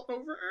this is all over,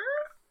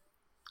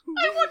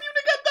 I want you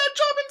to get that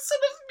job instead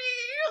of me.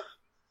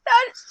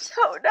 That's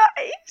so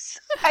nice.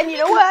 And you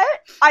know what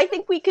I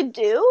think we could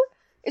do?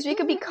 Is we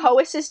could be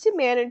co-assistant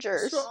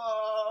managers.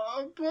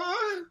 Stop.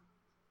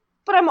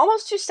 But I'm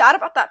almost too sad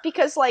about that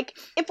because, like,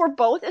 if we're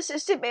both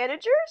assistant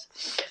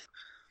managers,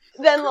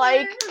 then,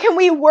 like, can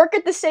we work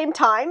at the same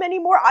time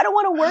anymore? I don't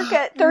want to work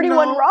at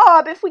 31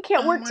 Rob if we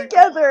can't work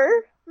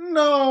together. God.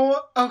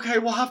 No. Okay,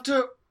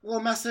 we'll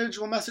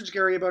message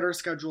Gary about our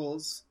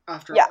schedules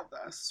after all of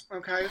this.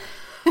 Okay?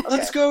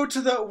 Let's go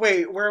to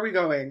where are we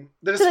going?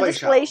 The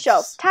display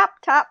shelf. Tap,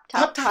 tap,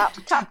 tap, tap,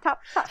 tap, tap,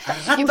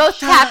 tap. You both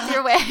tap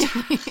your way.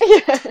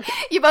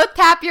 You both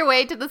tap your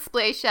way to the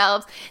display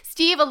shelves.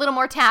 Steve a little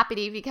more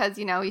tappity because,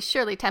 you know, he's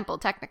Shirley Temple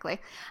technically.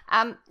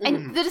 And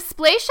the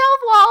display shelf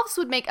walls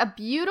would make a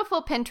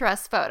beautiful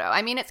Pinterest photo.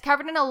 I mean, it's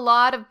covered in a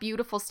lot of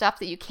beautiful stuff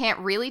that you can't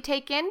really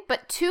take in,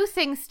 but 2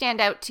 things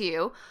stand out to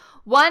you.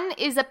 One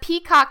is a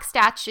peacock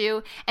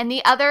statue, and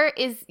the other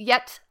is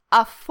yet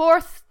a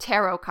 4th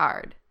tarot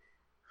card.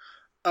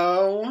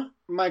 Oh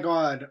my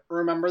god.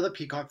 Remember the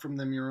peacock from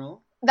the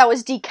mural? That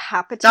was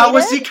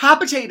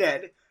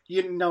decapitated?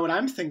 You know what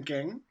I'm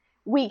thinking.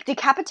 We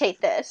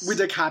decapitate this. We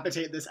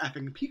decapitate this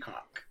effing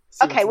peacock.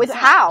 Okay, with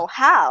how?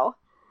 How?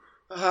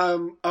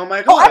 Oh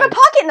my god. Oh, I have a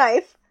pocket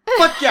knife!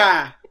 Fuck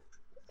yeah!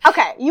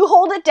 Okay, you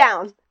hold it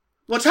down.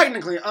 Well,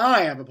 technically,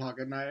 I have a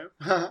pocket knife.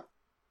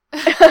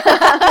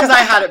 Because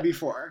I had it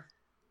before.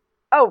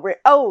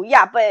 Oh,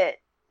 yeah, but...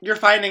 You're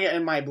finding it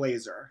in my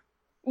blazer.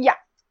 Yeah.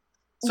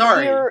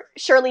 Sorry. You're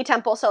Shirley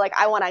Temple, so, like,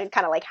 I want to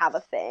kind of, like, have a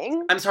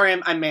thing. I'm sorry,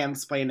 I'm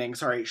mansplaining.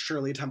 Sorry,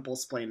 Shirley Temple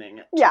splaining.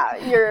 Yeah,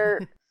 you're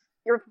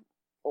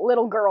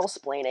little girl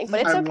splaining,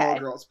 but it's okay. I'm little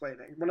girl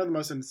splaining. One of the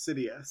most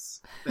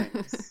insidious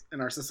things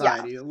in our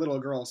society. Little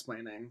girl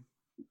splaining.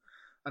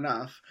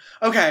 Enough.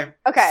 Okay.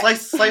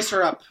 Slice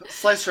her up.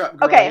 Slice her up,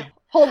 girl. Okay.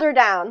 Hold her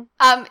down.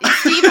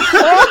 Steve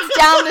holds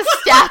down the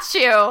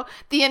statue,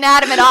 the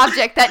inanimate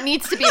object that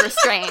needs to be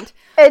restrained.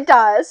 It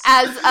does.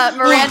 As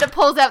Miranda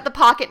pulls out the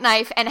pocket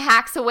knife and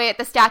hacks away at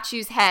the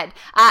statue's head.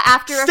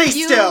 Stay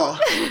still!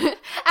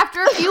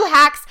 After a few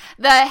hacks,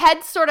 the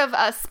head sort of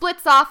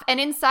splits off, and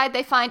inside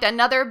they find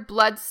another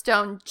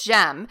bloodstone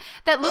gem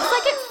that looks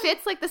like it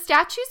fits, like the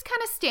statue's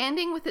kind of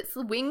standing with its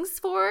wings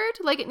forward,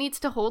 like it needs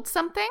to hold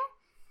something.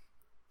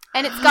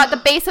 And it's got the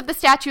base of the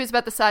statue is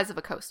about the size of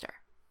a coaster.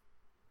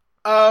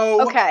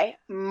 Oh, okay.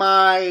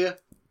 My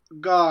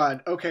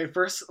god. Okay,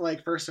 first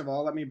of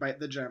all, let me bite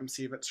the gem,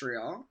 see if it's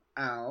real.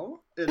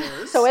 Ow. It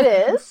is. So it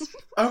is.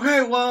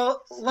 Okay,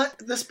 well,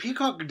 this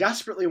peacock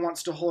desperately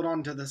wants to hold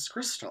on to this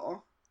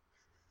crystal.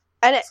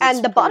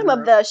 And the bottom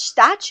of the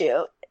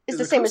statue is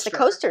the same as the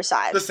coaster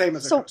side. The same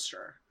as a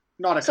coaster.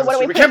 Not a coaster. So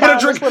what do we can't put a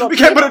drink. We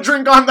can't put a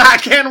drink on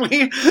that, can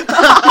we?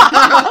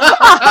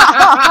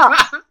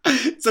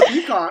 It's a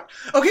peacock.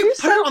 Okay, You're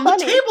put it on the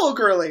table,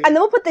 girly. And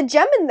then we'll put the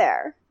gem in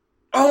there.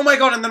 Oh my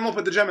god! And then we'll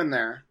put the gem in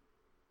there.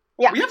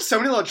 Yeah. We have so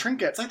many little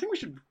trinkets. I think we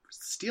should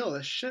steal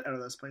this shit out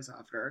of this place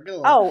after.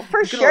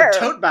 For sure. Get a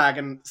tote bag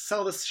and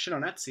sell this shit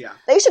on Etsy.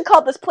 They should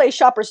call this place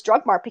Shopper's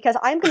Drug Mart because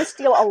I'm going to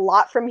steal a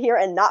lot from here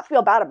and not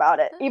feel bad about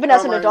it, even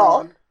as an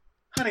adult. God.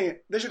 Honey,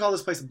 they should call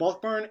this place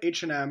Bulk Barn,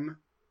 H&M,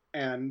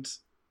 and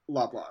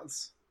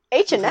Loblaws.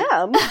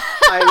 H&M?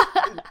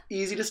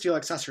 Easy to steal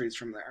accessories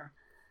from there.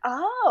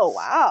 Oh,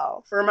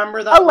 wow.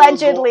 Remember that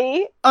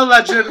Allegedly.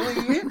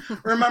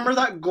 Remember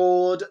that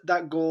gold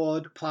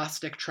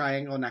plastic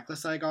triangle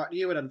necklace I got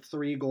you? It had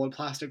 3 gold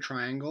plastic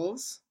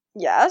triangles.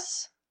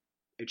 Yes.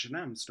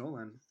 H&M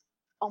stolen.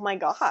 Oh my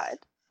god.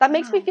 That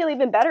makes me feel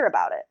even better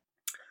about it.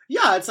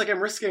 Yeah, it's like I'm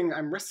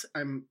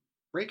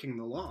breaking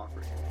the law for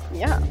you.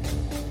 Yeah.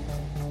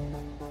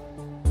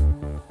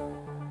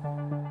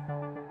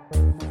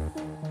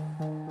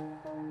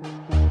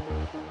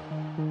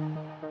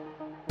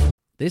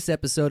 This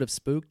episode of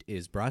Spooked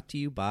is brought to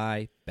you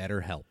by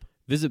BetterHelp.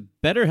 Visit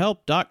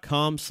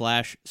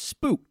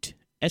betterhelp.com/spooked,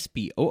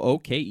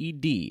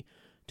 SPOOKED,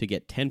 to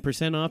get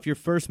 10% off your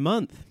first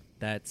month.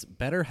 That's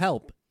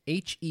BetterHelp,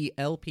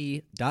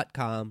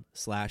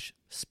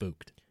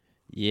 HELP.com/spooked.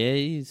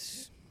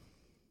 Yes.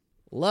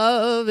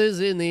 Love is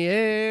in the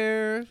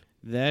air.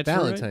 That's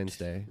Valentine's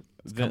right. Day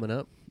is coming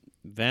up.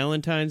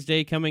 Valentine's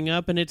Day coming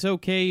up, and it's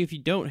okay if you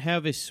don't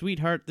have a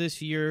sweetheart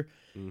this year.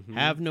 Mm-hmm.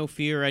 Have no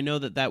fear. I know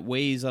that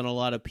weighs on a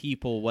lot of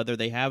people, whether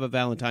they have a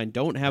Valentine,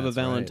 don't have a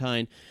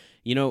Valentine.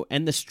 Right. You know,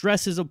 and the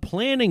stresses of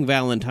planning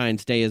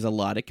Valentine's Day is a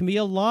lot. It can be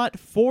a lot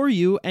for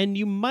you, and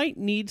you might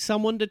need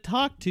someone to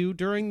talk to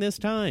during this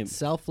time.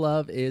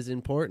 Self-love is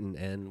important,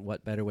 and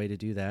what better way to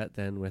do that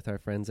than with our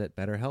friends at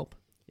BetterHelp?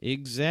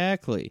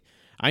 Exactly.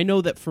 I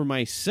know that for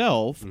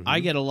myself,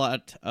 I get a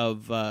lot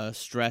of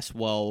stress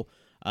while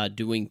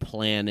doing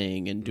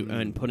planning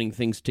and putting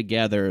things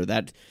together.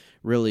 That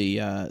really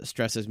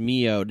stresses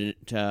me out.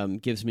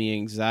 It gives me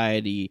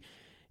anxiety.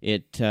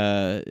 It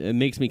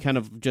makes me kind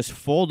of just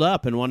fold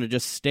up and want to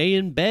just stay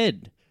in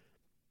bed.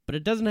 But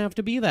it doesn't have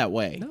to be that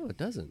way. No, it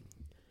doesn't.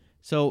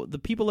 So the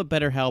people at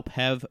BetterHelp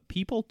have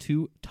people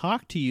to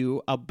talk to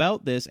you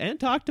about this and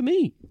talk to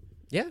me.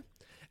 Yeah.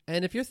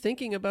 And if you're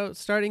thinking about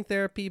starting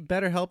therapy,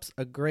 BetterHelp's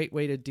a great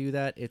way to do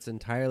that. It's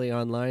entirely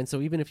online.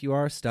 So even if you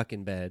are stuck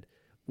in bed,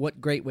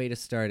 what great way to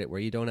start it where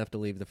you don't have to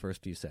leave the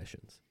first few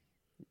sessions.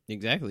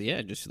 Exactly,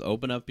 yeah. Just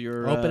open up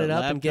your it up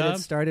laptop. And get it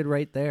started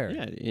right there.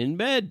 Yeah, in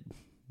bed.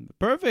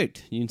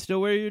 Perfect. You can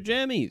still wear your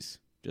jammies,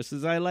 just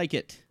as I like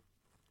it.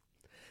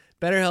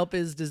 BetterHelp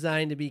is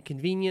designed to be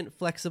convenient,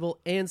 flexible,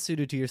 and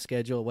suited to your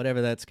schedule,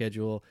 whatever that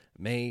schedule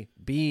may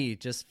be.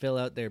 Just fill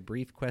out their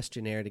brief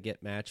questionnaire to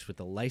get matched with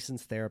a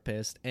licensed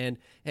therapist. And,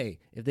 hey,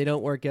 if they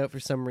don't work out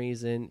for some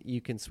reason, you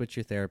can switch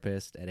your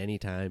therapist at any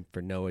time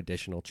for no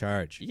additional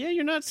charge. Yeah,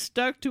 you're not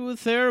stuck to a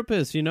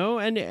therapist, you know?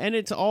 And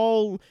it's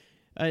all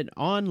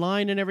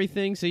online and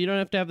everything, so you don't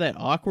have to have that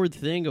awkward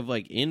thing of,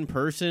 like, in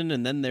person,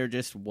 and then they're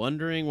just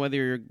wondering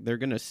whether they're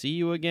going to see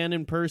you again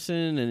in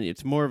person, and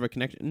it's more of a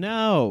connection.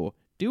 No.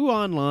 Do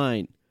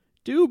online.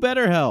 Do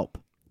BetterHelp.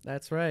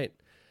 That's right.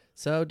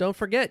 So don't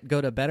forget,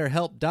 go to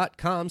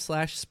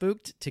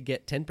betterhelp.com/spooked to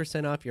get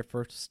 10% off your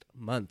first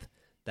month.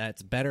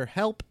 That's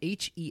BetterHelp,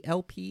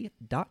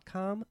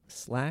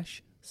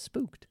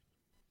 HELP.com/spooked.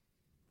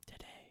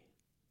 Today.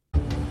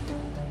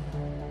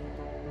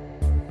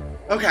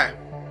 Okay.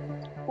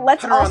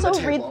 Let's also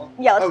read.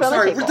 Yeah, let's put it on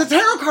the table. With the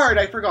tarot card,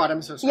 I forgot.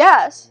 I'm so sorry.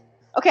 Yes.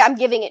 Okay, I'm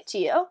giving it to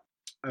you.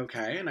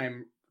 Okay, and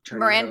I'm.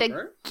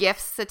 Miranda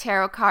gifts the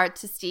tarot card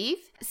to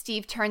Steve.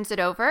 Steve turns it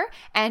over,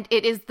 and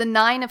it is the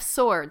 9 of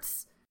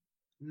Swords.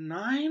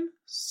 9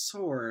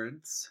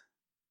 swords,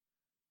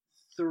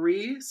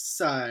 3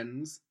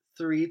 suns,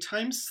 3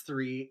 times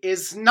 3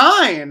 is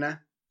 9!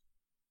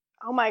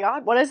 Oh my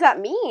god, what does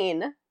that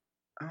mean?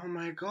 Oh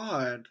my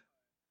god.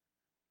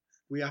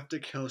 We have to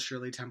kill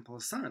Shirley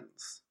Temple's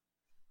sons.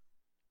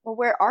 Well,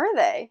 where are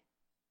they?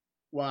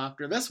 Well,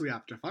 after this, we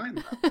have to find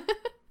them.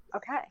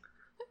 Okay.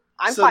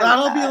 So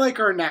that'll be like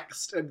our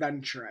next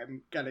adventure,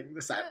 I'm getting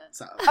the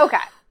sense of. Okay.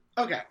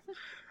 Okay.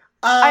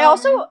 I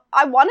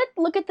want to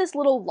look at this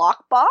little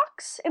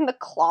lockbox in the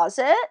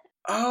closet.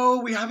 Oh,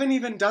 we haven't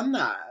even done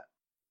that.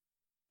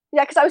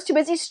 Yeah, because I was too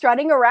busy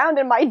strutting around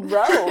in my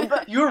robe.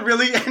 You were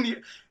really,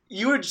 and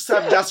you had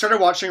just started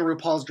watching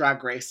RuPaul's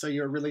Drag Race, so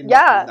you were really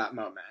milking that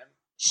moment.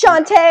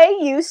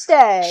 Shantae, you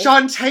stay.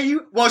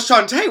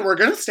 Shantae, we're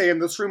gonna stay in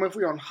this room if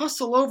we don't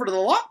hustle over to the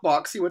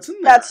lockbox, see what's in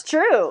there. That's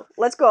true.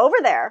 Let's go over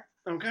there.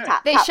 Okay.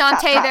 They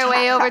Shantae their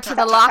way over to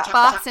the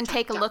lockbox and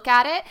take a look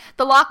at it.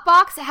 The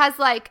lockbox has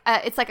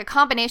it's like a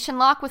combination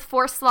lock with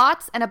 4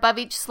 slots, and above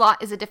each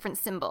slot is a different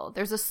symbol.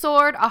 There's a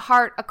sword, a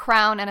heart, a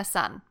crown, and a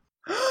sun.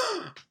 Okay.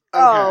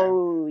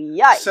 Oh,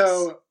 yikes.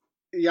 So,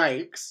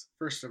 yikes,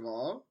 first of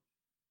all.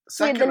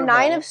 So we have the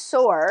 9 of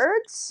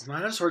Swords.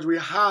 9 of Swords. We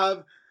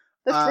have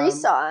The three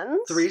sons.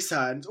 3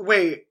 sons.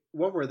 Wait,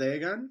 what were they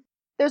again?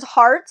 There's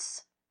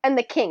hearts and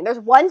the king. There's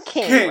one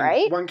king,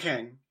 right? 1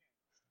 king.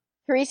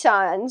 3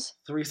 sons.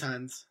 3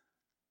 sons.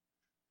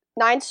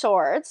 9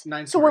 swords. 9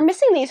 swords. So we're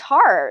missing these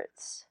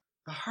hearts.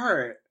 The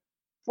heart.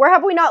 Where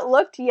have we not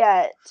looked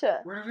yet?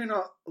 Where have we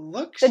not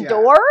looked yet? The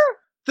door?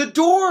 The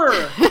door!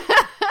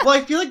 Well,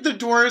 I feel like the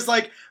door is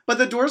like... But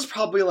the door's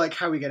probably like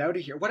how we get out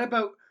of here. What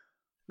about...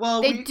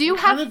 Well, they do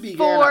have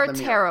 4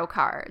 tarot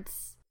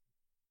cards.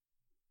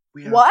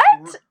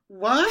 What?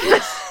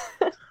 What?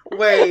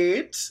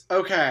 Wait.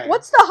 Okay.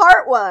 What's the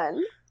heart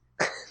one?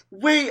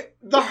 Wait,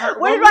 the heart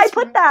one. Where did I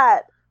put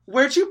that?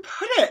 Where'd you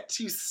put it?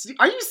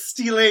 Are you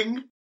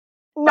stealing?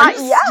 Not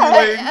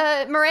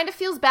yet. Miranda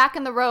feels back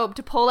in the robe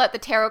to pull out the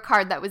tarot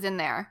card that was in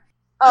there.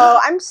 Oh,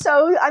 I'm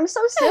so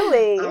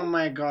silly. Oh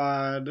my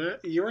god.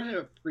 You're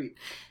a freak.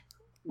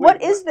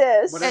 What is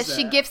this? What is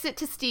she gifts it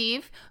to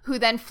Steve, who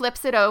then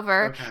flips it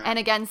over and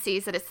again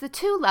sees that it's the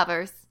 2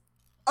 lovers.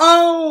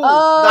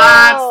 Oh,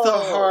 that's the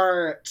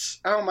heart.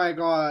 Oh my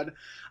god.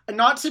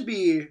 Not to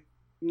be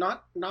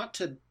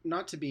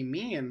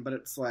mean, but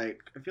it's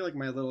like I feel like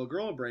my little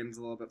girl brain's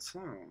a little bit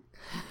slow.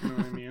 You know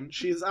what I mean?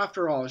 She's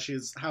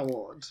how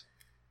old?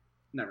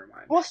 Never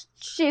mind. Well,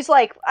 she's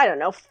like, I don't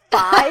know,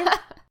 5?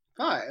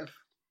 5.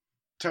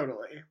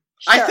 Totally.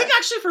 Sure. I think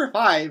actually for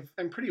 5,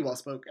 I'm pretty well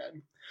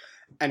spoken.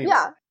 Anyway.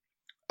 Yeah.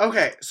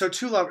 Okay, so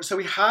 2 lovers. So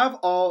I have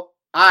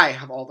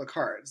all the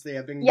cards. They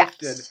have been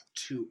gifted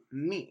to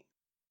me.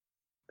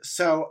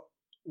 So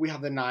we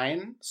have the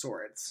 9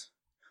 swords.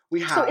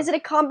 So is it a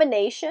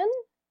combination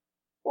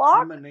lock?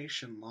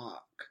 Combination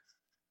lock.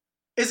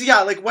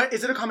 What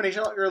is it a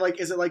combination lock, or like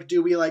is it like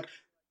do we like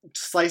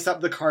slice up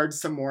the cards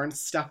some more and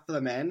stuff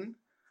them in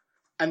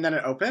and then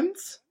it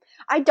opens?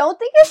 I don't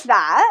think it's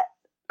that.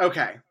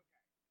 Okay.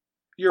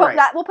 You're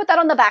right. We'll put that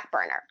on the back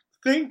burner.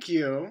 Thank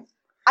you.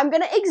 I'm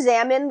going to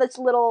examine this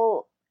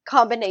little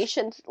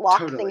combination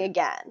lock thing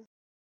again.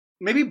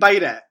 Maybe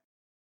bite it.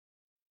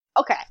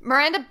 Okay.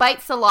 Miranda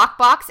bites the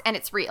lockbox and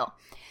it's real.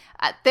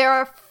 There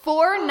are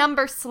 4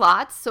 number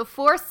slots, so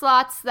 4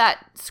 slots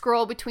that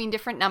scroll between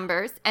different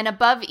numbers, and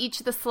above each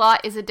of the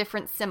slot is a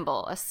different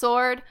symbol. A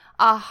sword,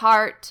 a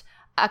heart,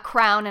 a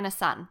crown, and a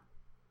sun.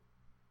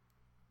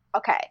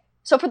 Okay.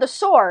 So for the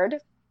sword,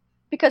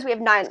 because we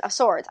have 9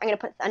 swords, I'm going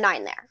to put a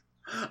 9 there.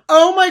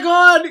 Oh my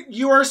god!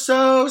 You are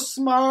so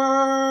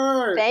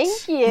smart!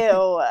 Thank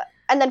you.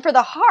 And then for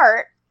the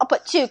heart, I'll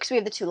put 2 because we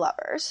have the 2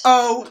 lovers.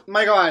 Oh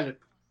my god.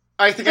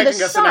 I think I can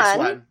guess the next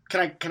one.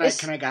 Can I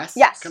guess?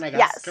 Yes. Can I guess?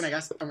 Yes. Can I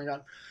guess? Oh my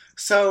god.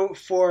 So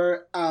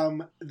for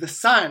the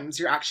sons,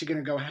 you're actually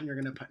going to go ahead and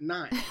you're going to put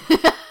 9.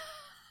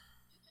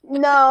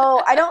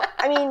 No, I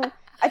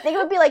think it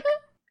would be like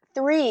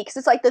 3 because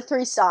it's like the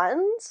 3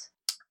 sons.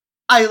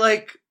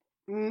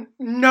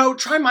 No,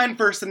 try mine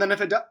first, and then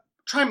if it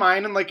try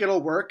mine and like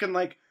it'll work, and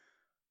like.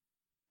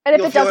 And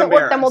if it doesn't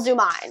work, then we'll do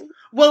mine.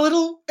 Well,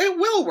 it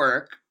will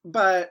work,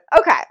 but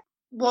okay.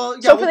 Well,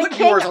 yeah, so we'll put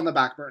yours on the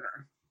back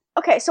burner.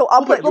 Okay, so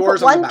we'll put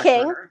 1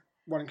 king. Burner.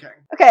 1 king.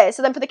 Okay,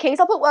 so then for the kings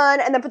I'll put 1,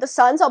 and then for the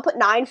sons I'll put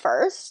 9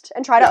 first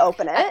and try to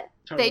open it.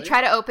 Totally. They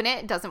try to open it,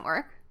 it doesn't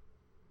work.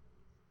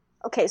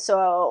 Okay,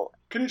 so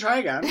can you try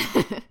again?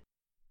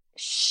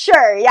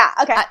 Sure, yeah.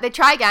 Okay. They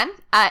try again.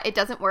 It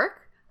doesn't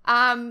work.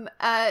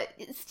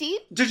 Steve?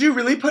 Did you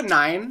really put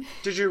 9?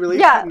 Did you really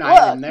put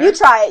 9 in there? You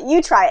try it.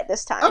 You try it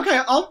this time. Okay,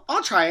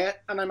 I'll try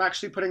it, and I'm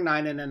actually putting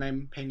 9 in, and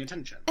I'm paying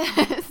attention.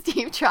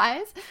 Steve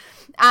tries,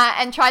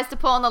 and tries to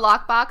pull on the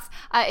lockbox.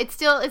 It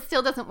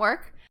still doesn't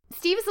work.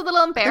 Steve is a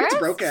little embarrassed,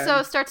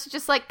 so starts to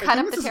just like cut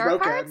up the tarot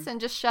cards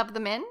and just shove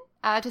them in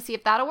to see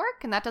if that'll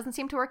work, and that doesn't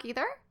seem to work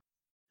either.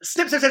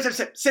 Snip, snip, snip, snip,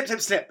 snip, snip,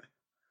 snip, snip.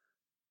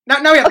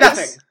 Now we have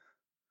nothing.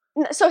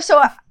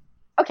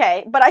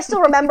 Okay, but I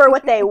still remember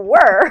what they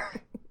were.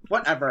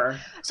 Whatever.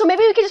 So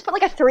maybe we could just put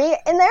like a 3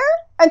 in there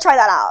and try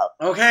that out.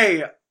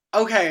 Okay.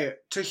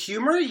 To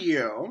humor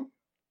you,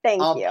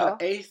 I'll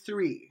put a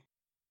 3.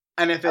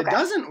 And if it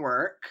doesn't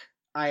work,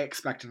 I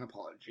expect an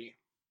apology.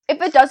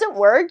 If it doesn't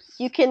work,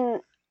 you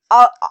can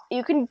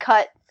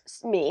cut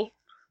me.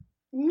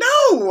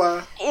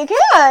 No! You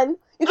can.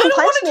 You can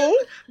punch me.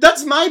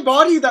 That's my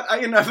body that I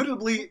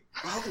inevitably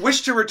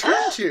wish to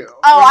return to.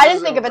 Oh, I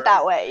didn't think of it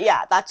that way.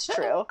 Yeah, that's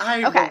true.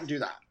 I won't do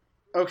that.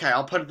 Okay,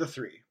 I'll put the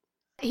 3.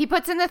 He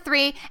puts in the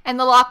 3, and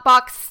the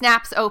lockbox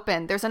snaps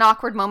open. There's an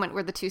awkward moment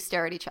where the two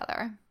stare at each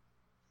other.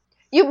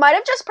 You might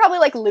have just probably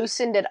like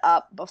loosened it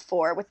up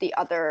before with the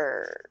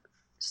other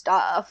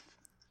stuff.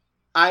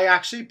 I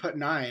actually put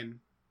 9.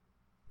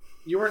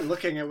 You weren't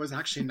looking. It was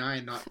actually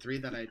 9, not 3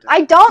 that I did.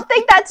 I don't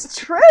think that's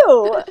true.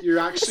 You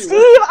actually Steve,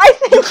 I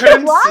think you're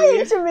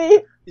lying to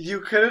me.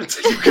 You couldn't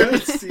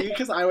see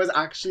because I was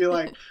actually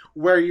like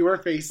where you were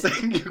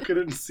facing. You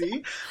couldn't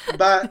see,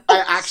 but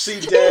I actually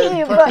did.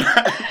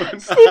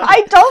 Steve,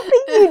 I don't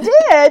think you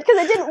did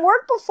because it didn't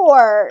work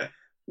before.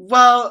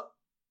 Well,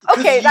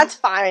 okay, that's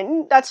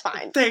fine. That's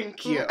fine.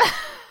 Thank you.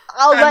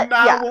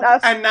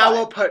 That's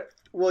now fine.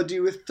 we'll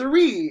do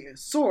 3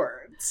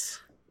 swords.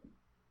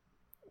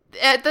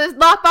 The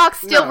lockbox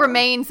still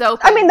remains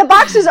open. I mean, the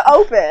box is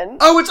open.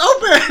 Oh, it's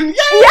open! Yay!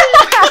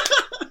 Yeah!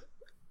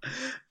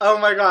 Oh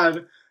my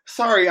god.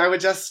 Sorry, I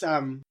was just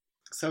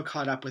so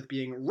caught up with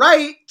being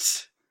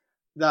right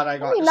that I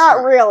got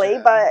not really,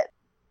 but...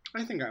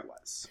 I think I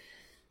was.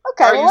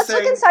 Okay, well, let's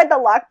look inside the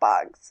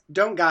lockbox.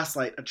 Don't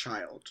gaslight a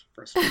child,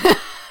 first of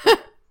all.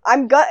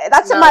 I'm good.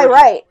 That's my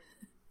right.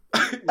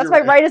 That's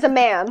my right as a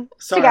man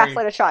to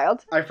gaslight a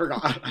child. I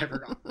forgot.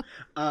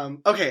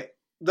 Okay,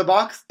 the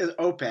box is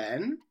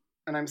open,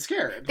 and I'm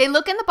scared. They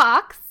look in the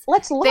box.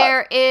 Let's look.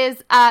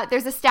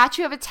 There's a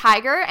statue of a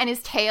tiger, and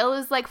his tail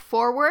is like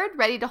forward,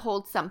 ready to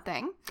hold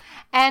something.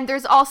 And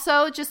there's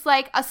also just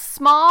like a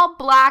small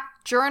black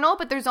journal,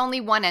 but there's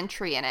only one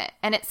entry in it.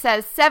 And it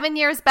says, 7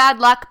 years bad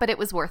luck, but it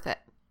was worth it.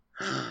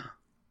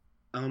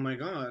 Oh my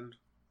god.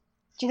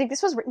 Do you think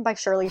this was written by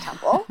Shirley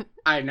Temple?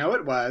 I know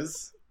it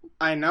was,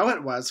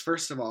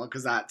 first of all,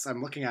 because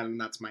I'm looking at it and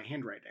that's my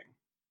handwriting.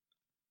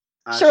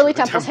 Shirley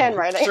Temple's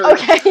handwriting.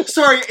 Okay.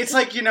 Sorry, it's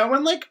like, you know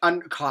when like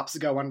cops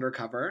go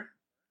undercover?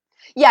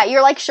 Yeah,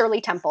 you're like Shirley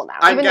Temple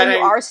now. Even though you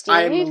are Steve.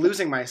 I'm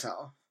losing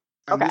myself.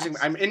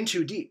 I'm in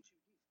too deep.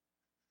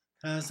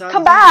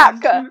 Come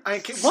back!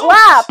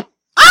 Slap!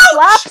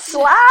 Ouch!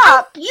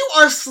 Slap! You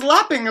are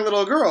slapping a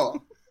little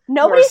girl.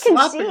 Nobody can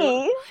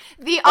see.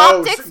 The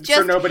optics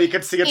so nobody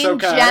can see. It's in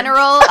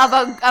general of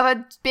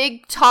a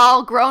big,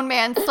 tall, grown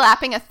man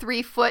slapping a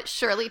 3-foot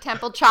Shirley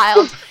Temple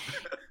child.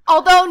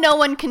 Although no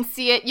one can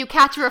see it, you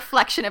catch a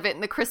reflection of it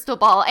in the crystal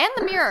ball and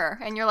the mirror,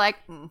 and you're like,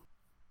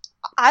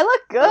 I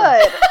look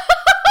good.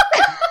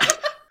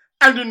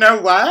 And you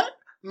know what?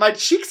 My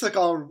cheeks look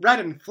all red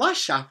and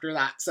flush after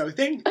that, so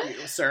thank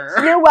you, sir.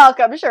 You're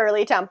welcome,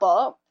 Shirley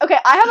Temple. Okay,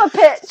 I have a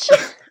pitch.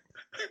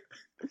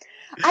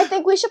 I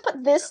think we should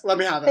put this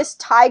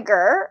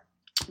tiger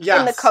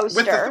in the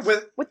coaster.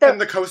 In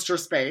the coaster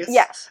space.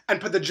 Yes.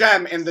 And put the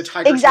gem in the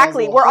tiger.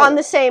 Exactly. We're on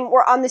the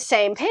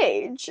same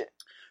page.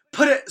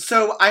 Put it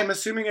so I'm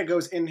assuming it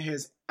goes in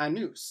his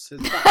anus,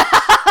 his butt,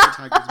 the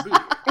tiger's booty.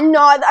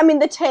 No, I mean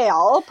the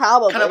tail,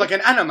 probably. Kind of like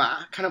an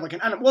enema.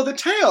 Well, the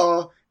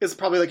tail is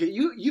probably like a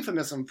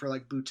euphemism for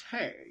like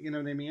bootay, you know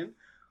what I mean?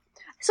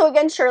 So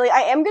again, Shirley, I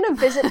am going to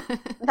visit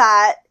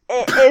that.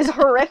 It is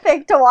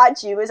horrific to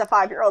watch you as a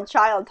 5-year-old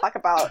child talk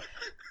about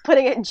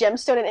putting a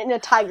gemstone in a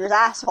tiger's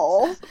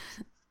asshole.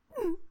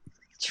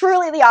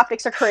 Truly, the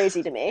optics are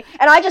crazy to me.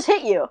 And I just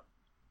hit you.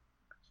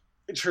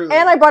 Truly.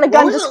 And I brought a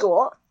gun to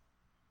school.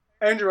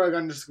 And you brought a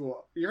gun to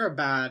school. You're a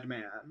bad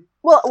man.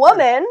 Well,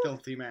 woman. You're a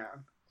filthy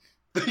man.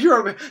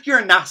 You're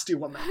a nasty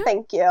woman.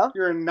 Thank you.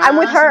 You're a nasty. I'm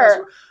with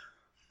her.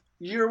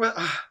 You're with.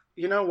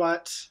 You know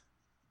what?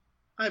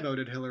 I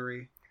voted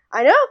Hillary.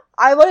 I know.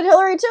 I voted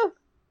Hillary too.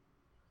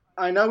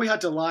 I know we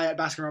had to lie at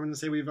Baskin Robins and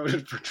say we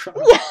voted for Trump.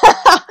 Yeah.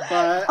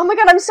 But oh my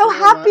god, I'm so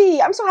happy.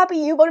 What? I'm so happy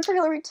you voted for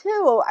Hillary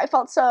too. I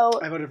felt so.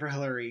 I voted for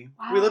Hillary.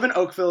 Wow. We live in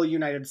Oakville,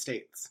 United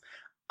States.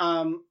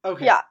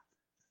 Okay. Yeah.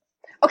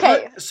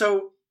 Okay.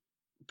 So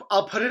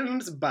I'll put it in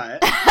his butt.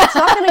 It's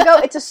not gonna go.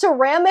 It's a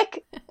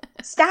ceramic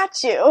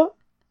statue.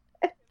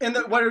 And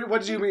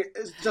what do you mean?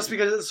 Just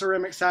because it's a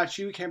ceramic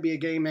statue, it can't be a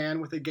gay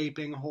man with a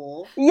gaping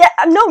hole? Yeah,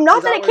 no,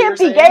 not that it can't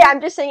be gay.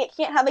 I'm just saying it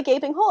can't have a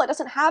gaping hole. It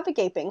doesn't have a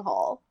gaping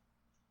hole.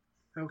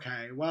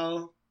 Okay,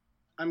 well,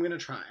 I'm gonna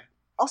try.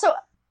 Also,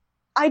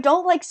 I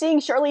don't like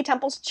seeing Shirley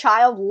Temple's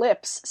child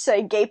lips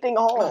say gaping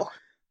hole.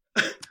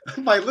 Oh.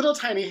 My little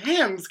tiny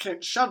hands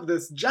can't shove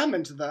this gem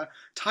into the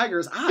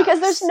tiger's ass.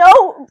 Because there's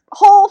no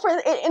hole for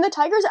it in the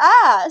tiger's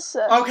ass.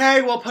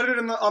 Okay, we'll put it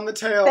on the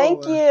tail.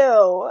 Thank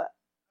you.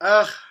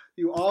 Ugh.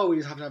 You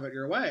always have to have it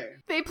your way.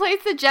 They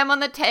place the gem on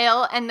the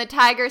tail and the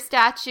tiger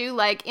statue,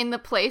 like, in the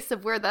place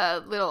of where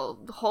the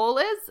little hole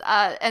is.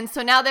 And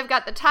so now they've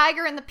got the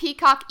tiger and the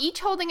peacock each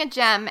holding a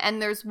gem,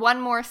 and there's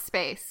one more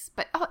space.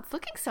 But, it's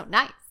looking so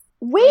nice.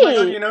 Wait.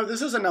 Oh my God,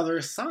 this is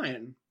another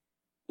sign.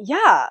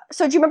 Yeah.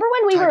 So do you remember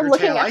when we were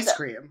looking at ice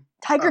cream?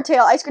 Tiger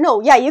tail ice cream?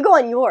 No, yeah, you go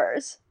on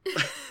yours.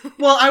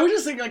 Well, I was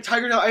just thinking, like,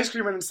 tiger tail ice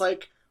cream, and it's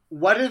like,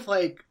 what if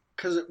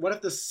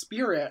the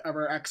spirit of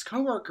our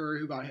ex-coworker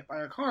who got hit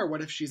by a car,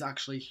 what if she's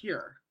actually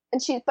here?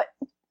 But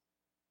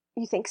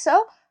you think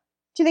so?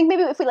 Do you think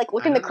maybe if we,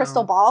 look in the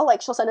crystal ball,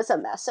 she'll send us a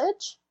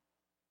message?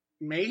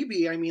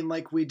 Maybe. I mean,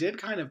 we did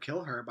kind of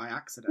kill her by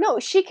accident. No,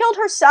 she killed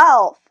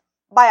herself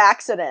by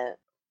accident.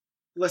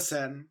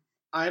 Listen,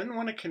 I didn't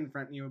want to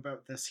confront you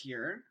about this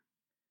here,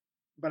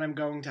 but I'm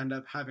going to end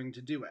up having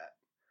to do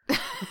it.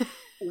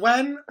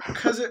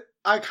 Because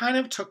I kind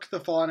of took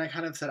the fall and I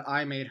kind of said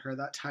I made her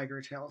that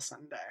tiger tail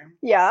sundae.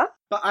 Yeah.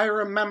 But I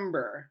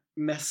remember,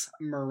 Miss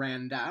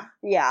Miranda.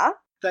 Yeah.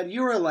 That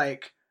you were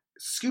like,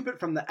 scoop it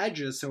from the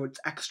edges so it's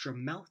extra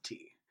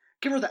melty.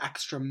 Give her the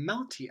extra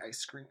melty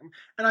ice cream.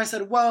 And I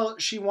said, well,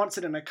 she wants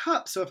it in a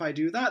cup, so if I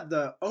do that,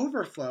 the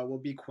overflow will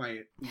be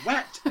quite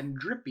wet and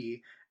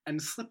drippy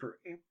and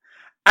slippery.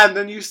 And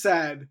then you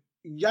said,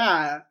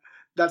 yeah,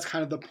 that's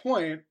kind of the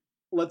point.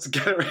 Let's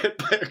get her hit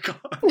by a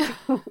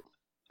car.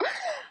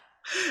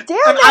 Damn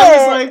it! I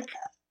was like...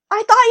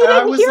 I thought you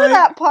didn't hear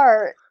that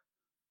part.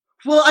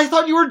 Well, I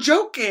thought you were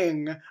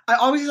joking. I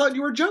always thought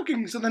you were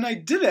joking, so then I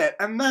did it.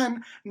 And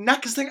then,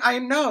 next thing I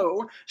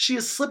know, she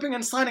is slipping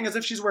and sliding as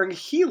if she's wearing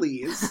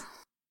Heelys.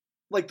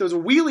 Like those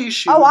wheelie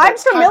shoes. Oh, I'm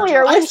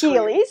familiar with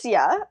Heelys,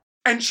 yeah.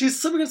 And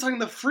she's slipping and sliding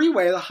the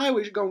freeway, the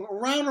highway, going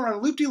around and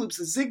around,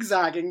 loop-de-loops,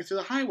 zigzagging through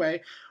the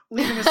highway,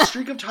 leaving a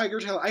streak of Tiger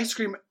Tail ice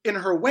cream in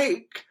her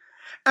wake.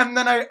 And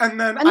then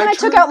I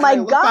took out my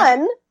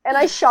gun, and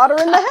I shot her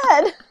in the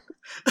head.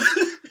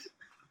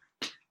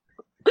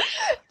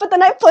 But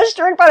then I pushed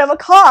her in front of a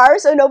car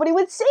so nobody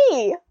would see.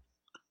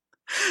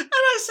 And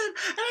I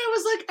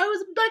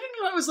was begging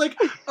you, I was like,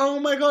 oh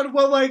my god,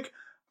 well, like,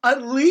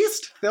 at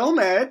least film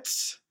it.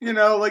 You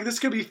know, like, this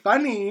could be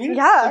funny.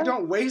 Yeah. Like,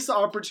 don't waste the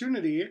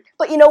opportunity.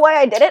 But you know why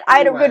I did it? I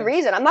had a good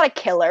reason. I'm not a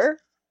killer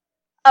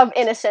of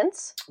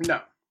innocence. No,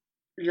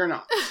 you're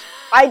not.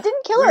 I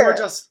didn't kill her.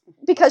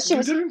 Because she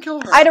didn't kill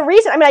her. I had a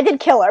reason. I mean, I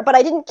did kill her, but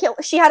I didn't kill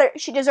her.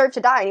 She deserved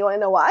to die. And you want to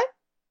know why?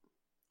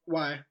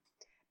 Why?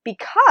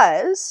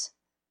 Because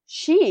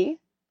she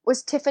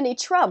was Tiffany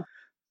Trump.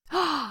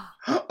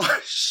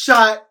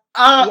 Shut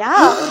up.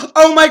 Yeah.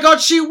 Oh my god,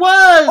 she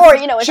was! Or,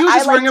 you know, as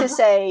I like to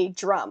say,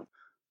 Drum.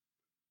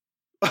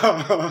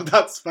 Oh,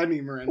 that's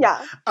funny, Miranda.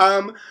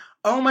 Yeah.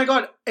 Oh my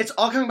god, it's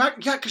all coming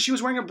back. Yeah, because she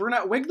was wearing a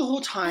brunette wig the whole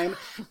time.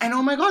 And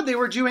oh my god, they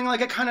were doing like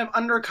a kind of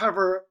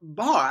undercover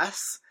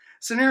boss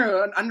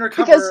scenario, an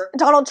undercover... Because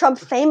Donald Trump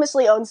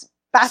famously owns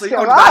Baskin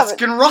Robins.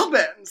 Baskin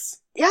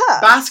Robins. Yeah.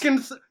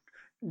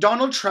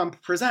 Donald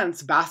Trump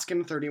presents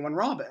Baskin 31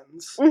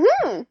 Robins.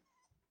 Mm-hmm.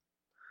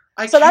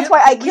 So that's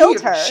why I killed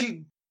her.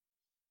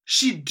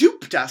 She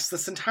duped us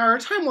this entire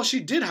time. Well, she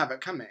did have it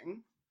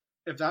coming,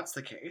 if that's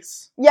the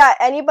case. Yeah,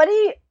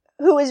 anybody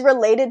who is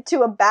related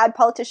to a bad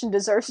politician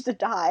deserves to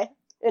die,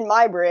 in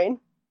my brain.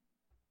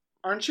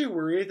 Aren't you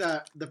worried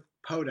that the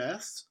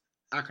POTUS,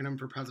 acronym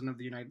for President of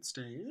the United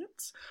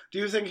States, do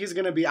you think he's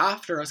going to be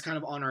after us kind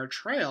of on our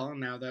trail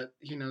now that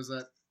he knows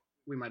that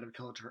we might have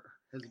killed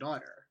his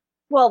daughter?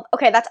 Well,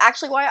 okay, that's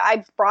actually why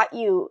I brought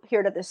you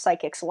here to this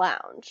psychic's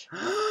lounge.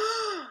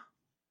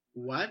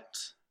 What?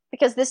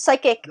 Because this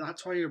psychic...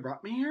 That's why you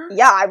brought me here?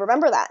 Yeah, I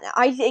remember that now.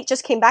 It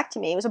just came back to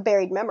me. It was a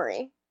buried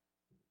memory.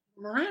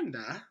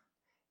 Miranda?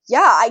 Yeah,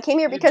 I came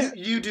here because...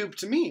 You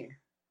duped me.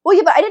 Well,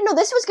 yeah, but I didn't know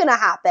this was going to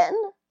happen.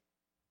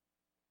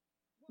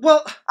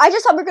 Well... I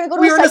just thought we were going to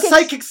go to a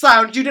psychic's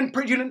lounge. You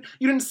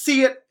didn't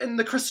see it in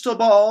the crystal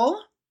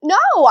ball? No,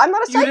 I'm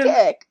not a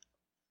psychic.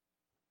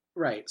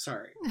 Right,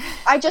 sorry.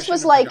 I just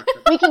was like,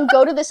 we can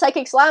go to the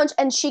psychic's lounge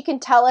and she can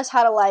tell us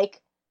how to,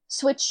 like,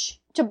 switch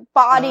to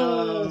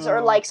bodies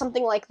or, like,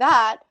 something like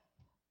that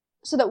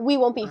so that we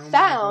won't be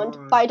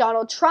found by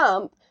Donald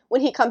Trump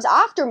when he comes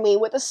after me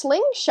with a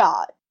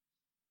slingshot.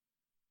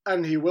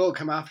 And he will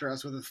come after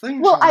us with a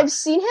slingshot. Well, I've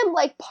seen him,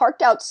 like,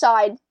 parked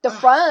outside the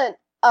front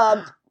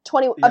of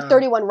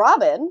 31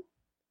 Robin.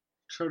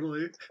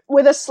 Totally.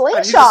 With a slingshot.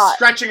 And he's just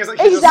stretching his...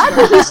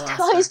 Exactly,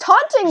 he's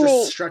taunting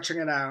me. Just stretching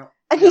it out.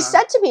 And he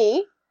said to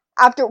me,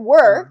 after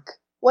work,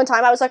 one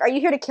time, I was like, are you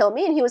here to kill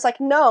me? And he was like,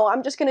 no,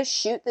 I'm just going to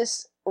shoot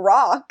this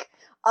rock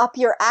up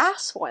your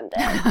ass one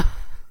day.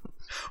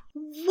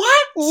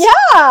 What?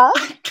 Yeah.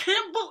 I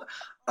can't believe...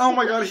 Oh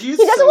my god, he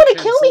doesn't want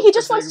to kill me. He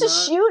just wants to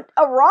shoot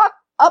a rock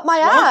up my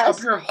ass.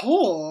 Up your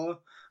hole.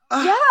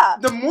 Yeah.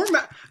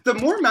 The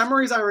more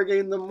memories I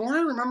regain, the more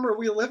I remember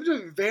we lived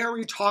a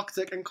very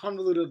toxic and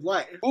convoluted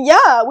life.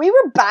 Yeah, we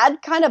were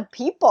bad kind of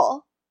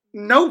people.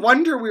 No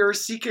wonder we were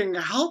seeking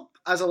help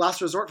as a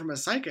last resort from a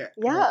psychic.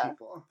 Yeah.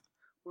 People.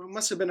 We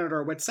must have been at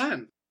our wits'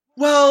 end.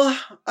 Well,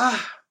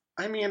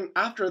 I mean,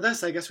 after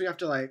this, I guess we have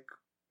to, like,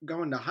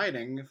 go into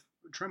hiding if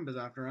Trump is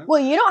after us. Well,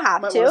 you don't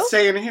have to.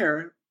 Stay in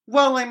here.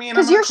 Well, I mean,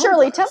 because you're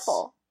Shirley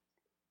Temple.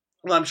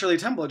 Well, I'm Shirley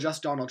Temple,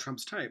 just Donald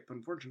Trump's type,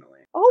 unfortunately.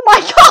 Oh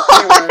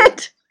my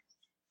god!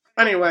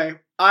 Anyway,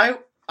 I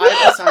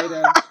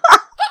decided...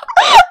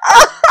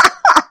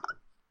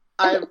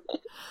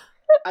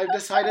 I've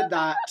decided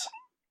that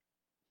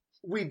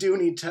we do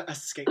need to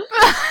escape.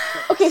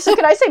 Okay, so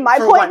can I say my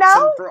point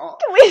now? For all.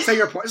 Can we say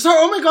your point? So,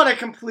 oh my god, I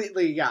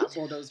completely,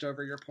 bulldozed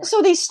over your point.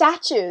 So these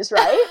statues,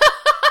 right?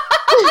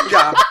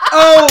 Yeah.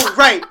 Oh,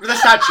 right, the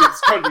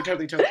statues.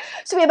 Totally.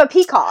 So we have a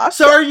peacock.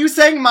 So are you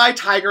saying my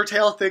tiger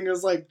tail thing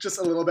is, like, just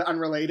a little bit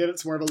unrelated?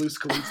 It's more of a loose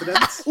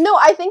coincidence? No,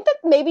 I think that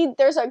maybe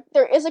there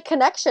is a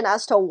connection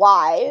as to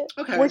why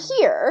we're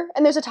here.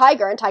 And there's a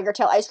tiger, and tiger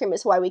tail ice cream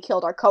is why we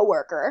killed our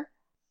coworker.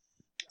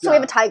 So we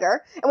have a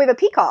tiger, and we have a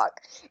peacock.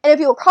 And if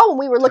you recall, when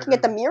we were looking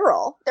at the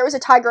mural, there was a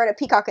tiger and a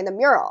peacock in the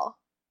mural.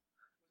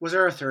 Was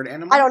there a third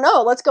animal? I don't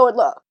know. Let's go and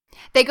look.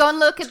 They go and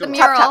look at the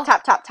mural.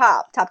 Tap.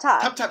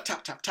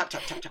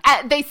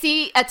 They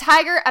see a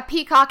tiger, a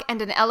peacock,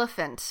 and an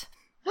elephant.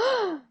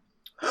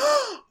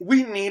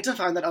 We need to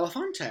find that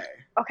elefante.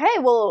 Okay,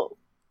 well,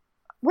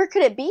 where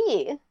could it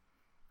be?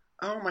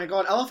 Oh my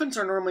god, elephants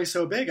are normally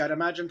so big. I'd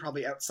imagine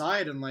probably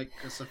outside in, like,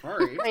 a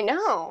safari. I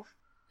know.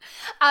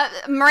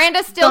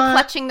 Miranda's still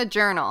clutching the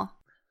journal.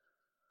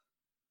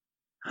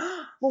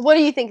 Well, what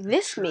do you think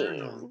this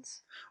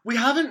means? We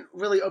haven't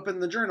really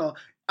opened the journal.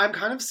 I'm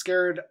kind of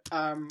scared.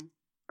 I'm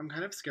I'm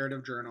kind of scared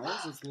of journals.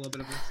 It's a little bit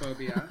of a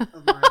phobia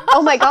of mine.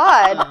 Oh my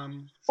god.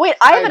 Wait,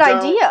 I have an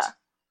idea.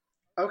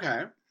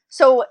 Okay.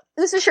 So,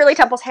 this is Shirley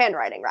Temple's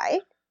handwriting,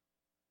 right?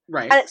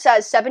 Right. And it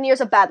says, 7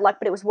 years of bad luck,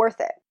 but it was worth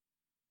it.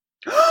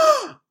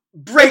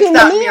 Break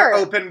that mirror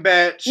open,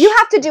 bitch. You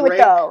have to do it,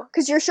 though,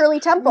 because you're Shirley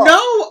Temple.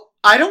 No!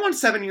 I don't want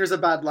 7 years of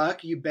bad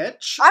luck, you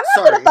bitch. I'm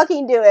not gonna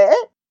fucking do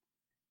it.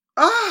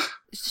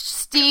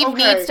 Steve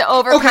needs to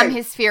overcome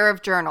his fear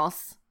of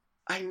journals.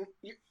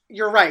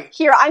 You're right.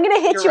 Here, I'm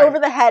gonna hit you over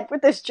the head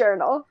with this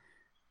journal.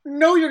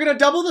 No, you're gonna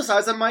double the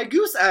size of my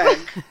goose egg.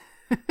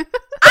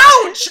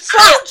 Ouch!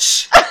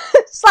 Ouch!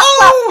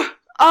 Slap,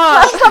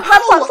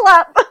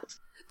 slap.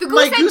 The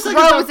goose egg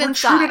grows in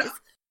size.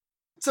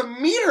 It's a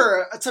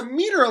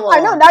meter long. I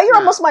know, now you're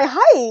almost my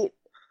height.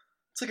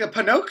 It's like a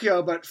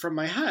Pinocchio, but from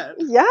my head.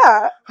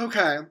 Yeah.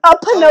 Okay. A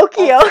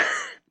Pinocchio.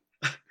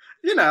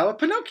 A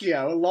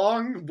Pinocchio, a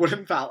long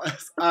wooden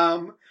phallus.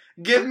 Hand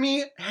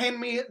me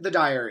the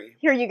diary.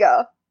 Here you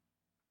go.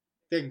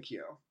 Thank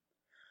you.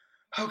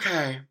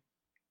 Okay.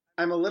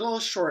 I'm a little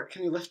short.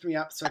 Can you lift me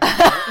up so I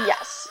can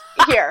Yes.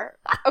 Here.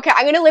 Okay,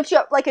 I'm gonna lift you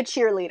up like a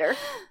cheerleader.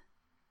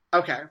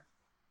 Okay.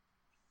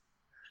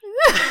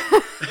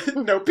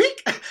 No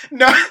peek?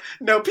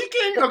 No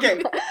peeking?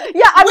 Okay.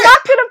 Yeah, I'm not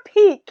gonna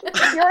peek.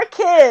 You're a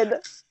kid.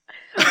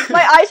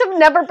 My eyes have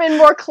never been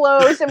more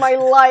closed in my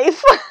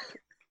life.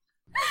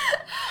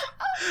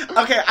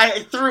 Okay,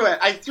 I threw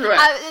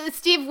it.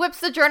 Steve whips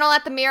the journal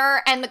at the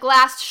mirror and the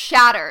glass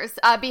shatters.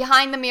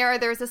 Behind the mirror,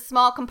 there's a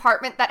small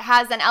compartment that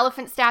has an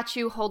elephant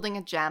statue holding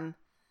a gem.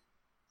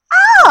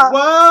 Ah!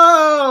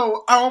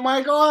 Whoa! Oh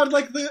my god,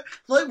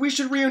 we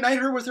should reunite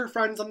her with her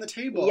friends on the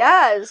table.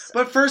 Yes.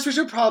 But first we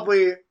should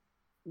probably...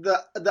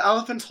 The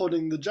elephant's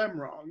holding the gem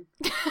wrong.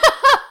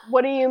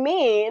 What do you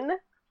mean?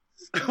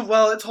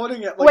 Well, it's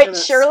holding it Wait,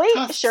 Shirley?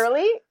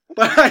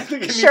 But I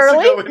think it needs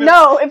Shirley? to go in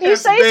No, if you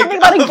say something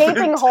about a elephant.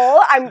 gaping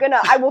hole,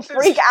 I will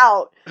freak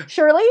out.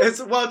 Shirley?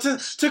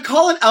 To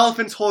call an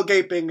elephant's hole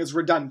gaping is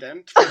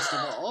redundant, first of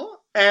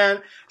all.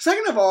 And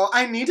second of all,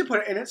 I need to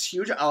put it in its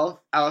huge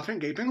elephant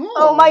gaping hole.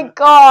 Oh my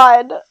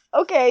god.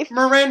 Okay.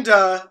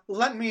 Miranda,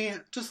 let me,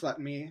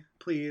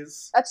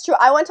 please. That's true.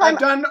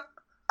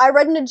 I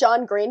read in a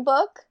John Green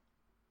book.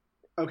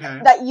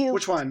 Okay.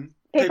 Which one?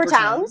 Paper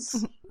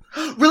Towns.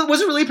 Really?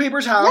 Was it really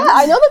Paper Towns? Yeah,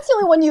 I know that's the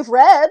only one you've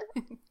read.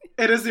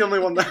 It is the only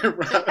one that I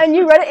read. And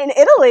you read it in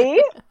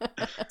Italy.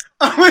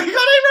 Oh my god,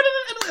 I read it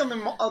in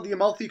Italy on the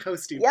Amalfi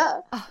Coast. Yeah.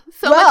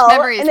 Much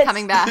memory is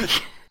coming back.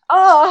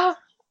 Oh.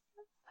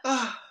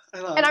 I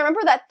and I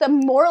remember that the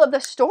moral of the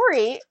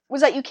story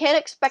was that you can't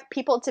expect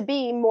people to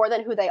be more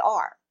than who they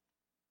are.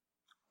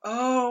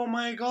 Oh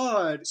my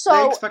god. So,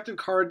 they expected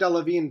Cara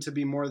Delevingne to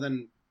be more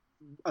than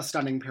a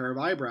stunning pair of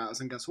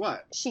eyebrows, and guess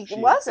what? She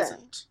wasn't.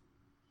 Isn't.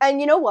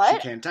 And you know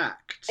what? She can't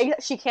act.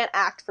 She can't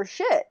act for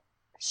shit.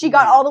 She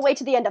got all the way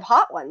to the end of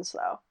Hot Ones,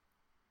 though.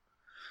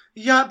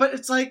 Yeah, but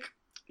it's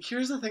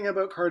here's the thing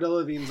about Cara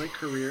Delevingne's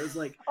career is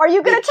Are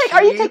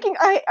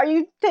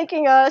you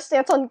taking a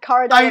stance on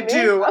Cara Delevingne? I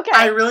do. Okay.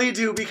 I really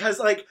do,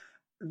 because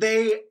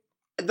the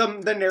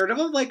narrative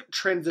of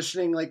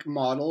transitioning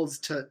models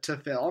to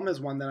film is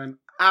one that I'm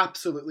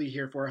absolutely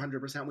here for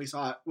 100%. We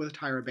saw it with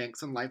Tyra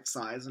Banks in Life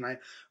Size, and I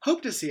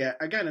hope to see it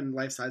again in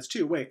Life Size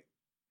too. Wait,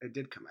 it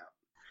did come out.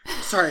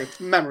 Sorry,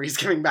 memories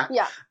coming back.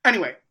 Yeah.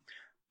 Anyway,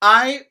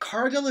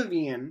 Cara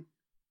Delevingne,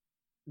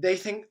 they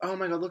think, oh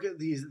my god, look at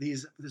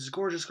this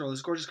gorgeous girl,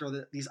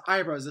 these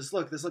eyebrows, this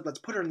look, let's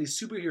put her in these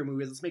superhero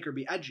movies, let's make her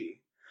be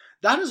edgy.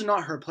 That is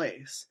not her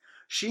place.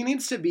 She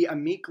needs to be a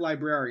meek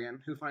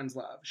librarian who finds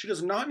love. She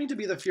does not need to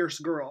be the fierce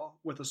girl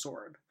with a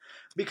sword.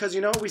 Because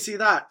we see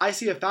that. I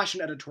see a fashion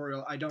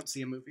editorial, I don't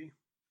see a movie.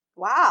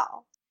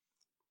 Wow.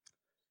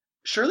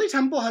 Shirley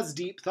Temple has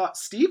deep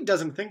thoughts. Steve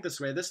doesn't think this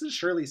way. This is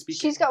Shirley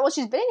speaking.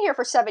 She's been here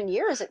for 7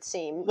 years, it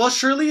seems. Well,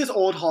 Shirley is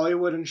old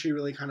Hollywood, and she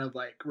really kind of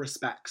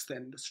respects the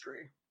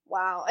industry.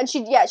 Wow. And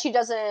she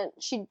doesn't,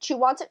 she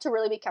wants it to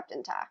really be kept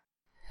intact.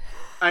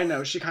 I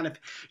know, she kind of,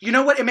 you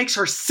know what? It makes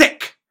her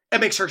sick. It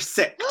makes her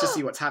sick to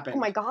see what's happened. Oh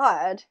my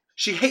god.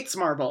 She hates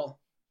Marvel.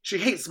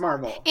 In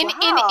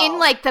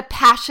the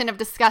passion of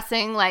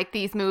discussing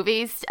these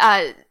movies,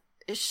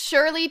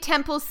 Shirley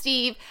Temple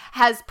Steve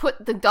has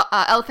put the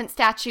elephant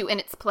statue in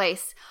its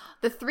place.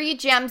 The 3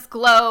 gems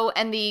glow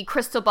and the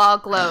crystal ball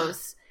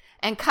glows.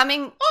 And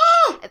coming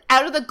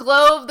out of the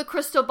glow of the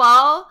crystal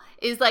ball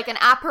is an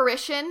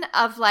apparition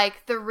of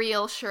the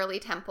real Shirley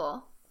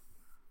Temple.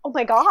 Oh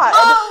my god.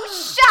 Oh,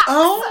 shucks!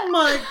 Oh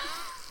my...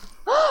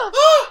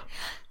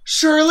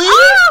 Shirley?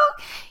 Oh!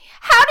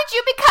 How did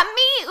you become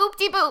me,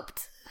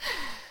 oopty-booped?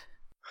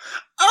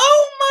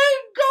 Oh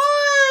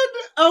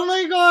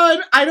my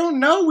god! I don't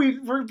know.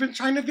 We've been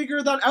trying to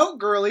figure that out,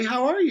 girly.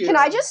 How are you? Can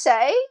I just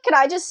say,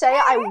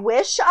 I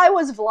wish I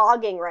was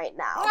vlogging right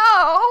now.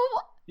 No!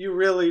 You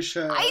really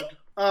should.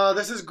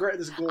 This is great.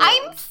 This is gold.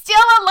 I'm still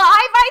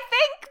alive, I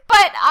think,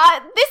 but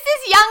this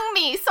is young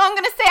me, so I'm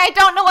gonna say I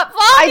don't know what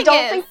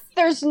vlogging is.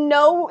 There's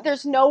no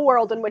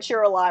world in which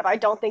you're alive. I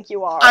don't think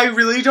you are. I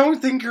really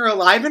don't think you're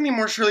alive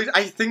anymore, Shirley.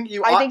 I think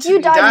you ought to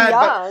be died dead.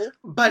 young.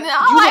 But No, you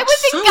I look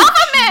was so in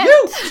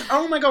government! cute.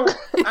 Oh my god.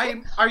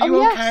 Are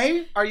you okay?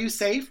 Yes. Are you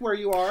safe where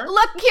you are?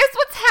 Look, here's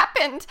what's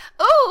happened.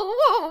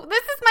 Ooh,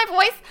 this is my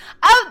voice.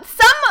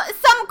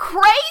 Some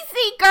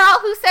crazy girl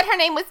who said her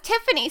name was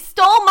Tiffany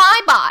stole my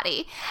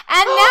body.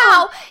 And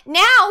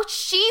now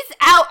she's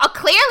out.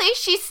 Clearly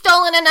she's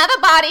stolen another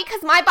body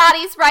because my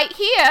body's right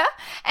here.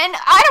 And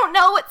I don't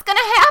know what's going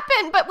to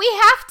happen, but we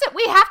have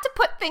to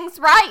put things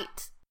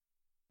right.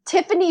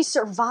 Tiffany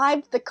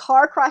survived the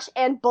car crash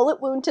and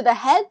bullet wound to the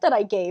head that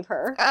I gave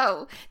her.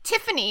 Oh,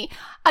 Tiffany,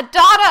 a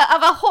daughter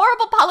of a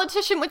horrible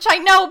politician, which I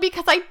know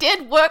because I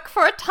did work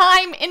for a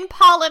time in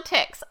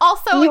politics.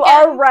 Also, you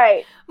again, are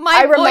right.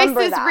 My voice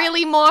is that.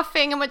 really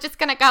morphing, and we're just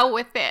gonna go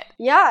with it.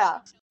 Yeah.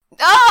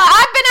 Oh,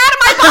 I've been out of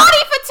my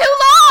body for too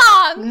long!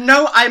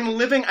 No, I'm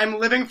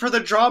living for the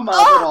drama of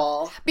it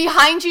all.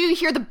 Behind you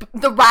hear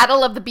the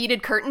rattle of the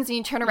beaded curtains, and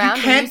you turn around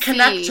You can't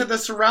connect to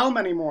this realm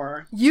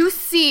anymore. You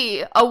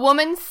see a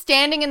woman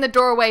standing in the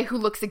doorway who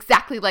looks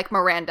exactly like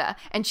Miranda,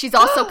 and she's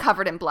also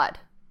covered in blood.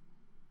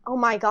 Oh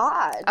my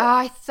god.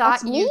 I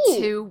thought That's you me.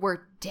 two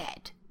were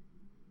dead.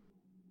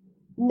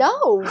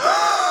 No.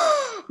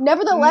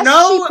 Nevertheless,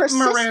 no, she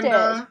persisted.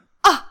 Miranda.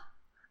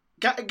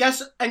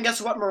 Guess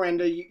what,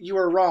 Miranda? You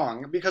were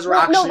wrong because we're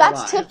actually No,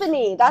 that's alive.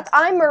 Tiffany.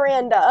 I'm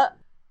Miranda.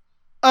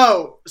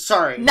 Oh,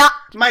 sorry. Not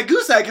My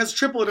goose egg has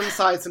tripled in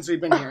size since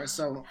we've been here,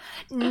 so...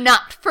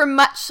 Not for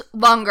much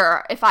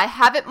longer. If I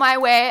have it my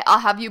way, I'll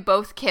have you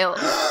both killed.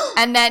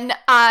 And then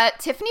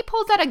Tiffany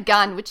pulls out a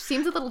gun, which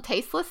seems a little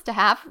tasteless to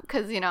have,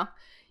 because,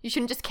 you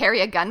shouldn't just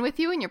carry a gun with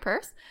you in your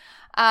purse.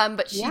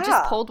 But she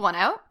just pulled one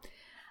out.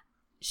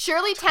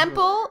 Shirley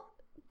Temple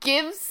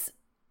gives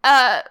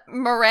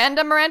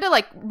Miranda,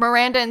 like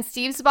Miranda and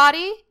Steve's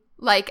body,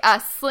 like a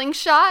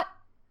slingshot.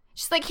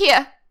 She's like,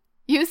 here,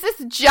 use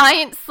this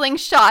giant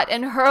slingshot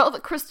and hurl the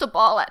crystal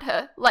ball at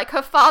her, like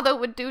her father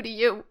would do to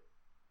you.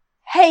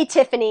 Hey,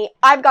 Tiffany,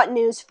 I've got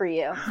news for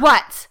you.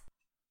 What?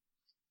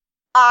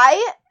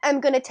 I am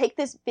going to take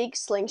this big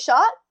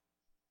slingshot,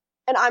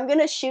 and I'm going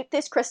to shoot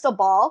this crystal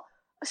ball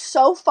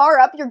so far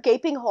up your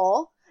gaping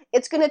hole,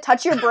 it's going to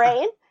touch your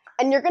brain,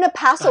 and you're going to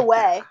pass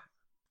away.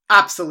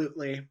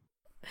 Absolutely.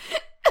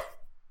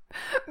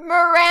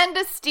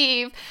 Miranda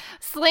Steve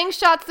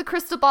slingshots the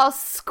crystal ball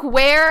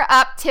square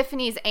up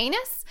Tiffany's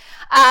anus.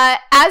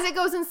 As it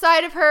goes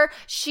inside of her,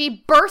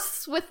 she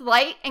bursts with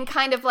light and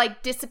kind of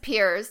like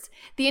disappears.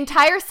 The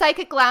entire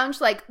psychic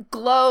lounge like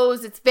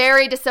glows. It's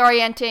very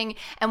disorienting.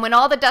 And when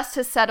all the dust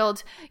has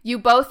settled, you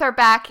both are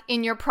back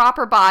in your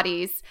proper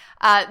bodies.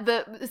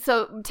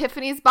 So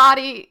Tiffany's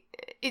body,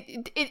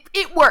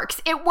 it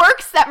works. It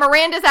works that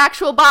Miranda's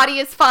actual body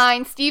is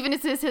fine. Steven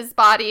is his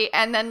body.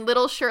 And then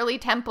little Shirley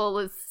Temple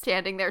is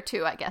standing there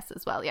too, I guess,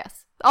 as well.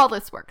 Yes. All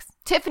this works.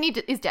 Tiffany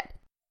is dead.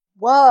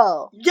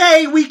 Whoa.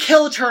 Yay, we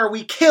killed her.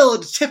 We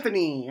killed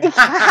Tiffany. And she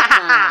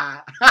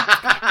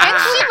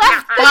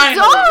left the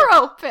door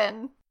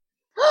open.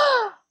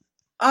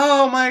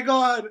 Oh my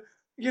god.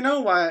 You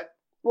know what?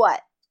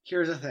 What?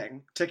 Here's the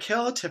thing. To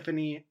kill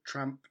Tiffany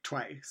Trump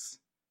twice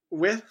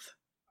with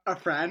a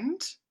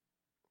friend,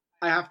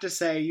 I have to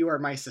say you are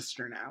my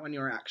sister now and you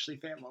are actually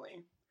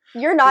family.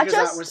 You're not because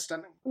just that was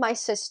stunning. My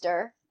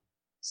sister,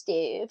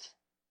 Steve.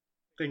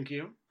 Thank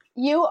you.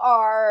 You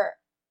are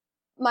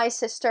my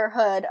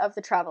sisterhood of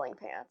the traveling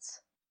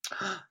pants.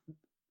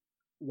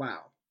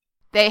 Wow.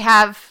 They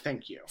have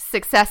Thank you.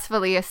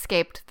 Successfully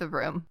escaped the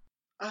room.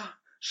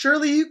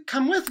 Shirley,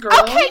 come with, girl.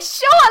 Okay,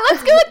 sure.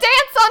 Let's do a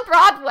dance on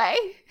Broadway.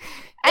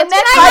 And then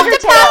I have to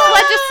pass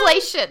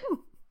legislation.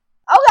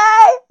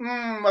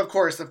 Okay. Of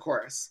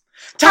course.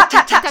 Tap,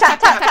 tap, tap, tap, tap,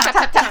 tap,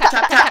 tap, tap,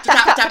 tap,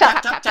 tap,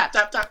 tap, tap, tap,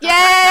 tap, tap.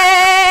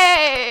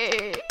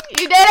 Yay!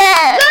 You did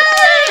it!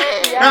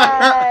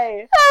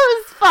 Yay! That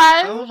was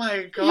fun. Oh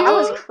my god. That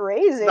was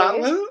crazy.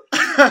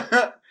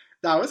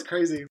 That was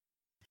crazy.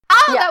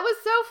 Oh, Yeah. that was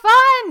so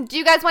fun. Do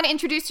you guys want to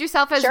introduce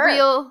yourself as Sure.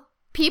 real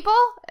people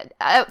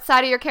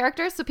outside of your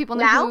characters so people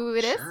know Now? who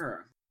it is?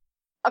 Sure.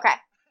 Okay.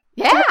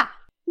 Yeah.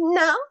 No.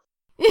 No.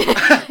 You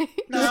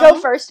go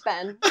first,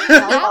 Ben.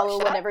 I'll follow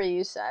whatever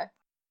you say.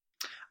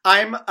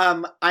 I'm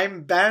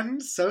Ben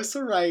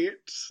Sosa Wright.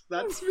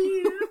 That's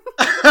me.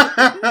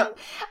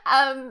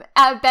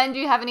 Ben, do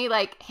you have any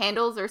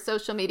handles or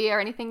social media or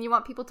anything you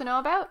want people to know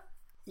about?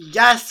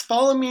 Yes,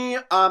 follow me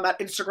at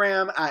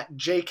Instagram at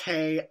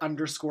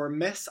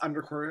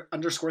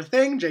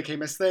JK_miss_thing, JK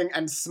Miss Thing,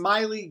 and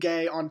Smiley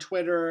Gay on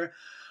Twitter.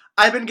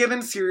 I've been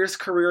given serious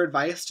career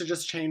advice to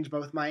just change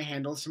both my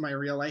handles to my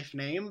real life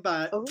name,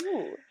 but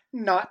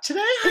not today,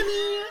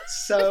 honey.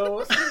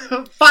 So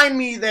find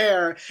me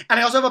there. And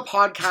I also have a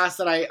podcast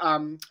that I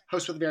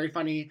host with a very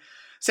funny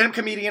stand-up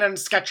comedian and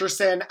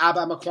sketcherson,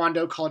 Abba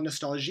Makwando, called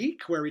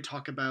Nostalgique, where we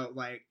talk about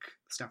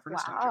stuff for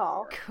nostalgia.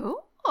 Wow.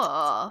 Cool.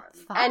 Fun.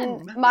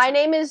 And my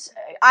name is,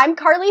 I'm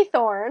Carley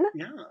Thorne.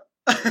 Yeah.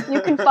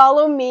 You can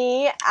follow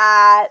me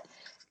at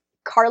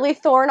Carley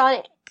Thorne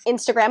on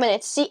Instagram, and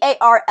it's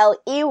CarleyThorne.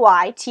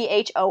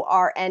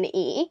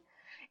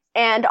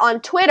 And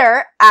on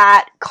Twitter,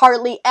 at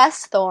Carley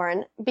S.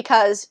 Thorne,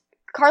 because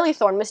Carley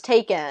Thorne was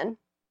taken.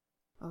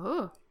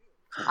 Oh.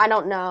 I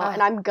don't know,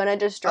 and I'm gonna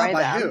destroy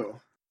by them. Who?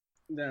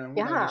 No,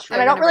 yeah,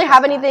 and I don't really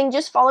have anything.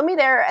 Just follow me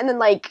there, and then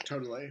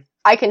totally.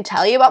 I can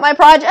tell you about my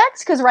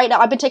projects, because right now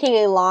I've been taking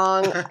a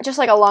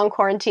long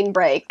quarantine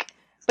break.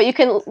 But you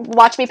can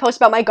watch me post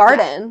about my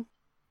garden.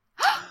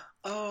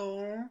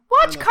 Oh.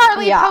 Watch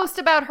Carley post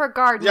about her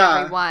garden,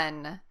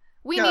 everyone.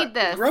 We need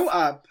this. Grow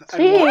up.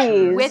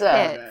 Please. With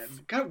it.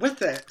 Go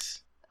with it.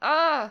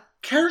 Please.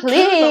 Care about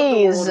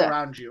the world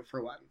around you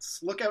for once.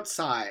 Look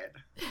outside.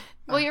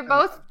 Well, you're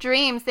both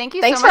dreams. Thank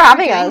you Thanks so much for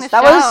having us.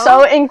 That was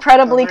so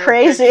incredibly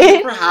crazy.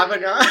 Thank you for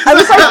having us. I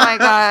was like, oh my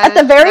God. At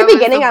the very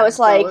beginning, I was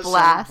like,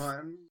 blast.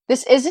 So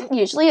this isn't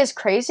usually as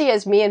crazy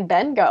as me and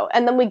Ben go.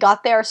 And then we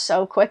got there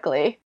so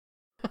quickly.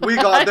 We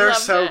got there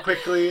so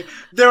quickly.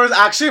 There was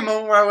actually a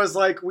moment where I was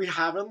like, we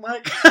haven't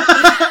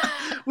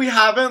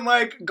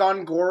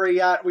gone gory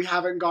yet. We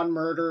haven't gone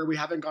murder. We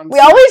haven't gone. We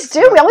always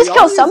do. We always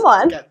kill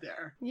someone. Get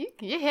there.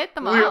 You hit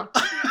them all.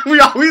 We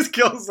always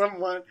kill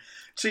someone.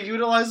 To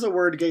utilize the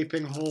word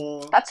gaping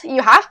hole.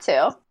 You have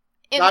to.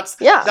 That's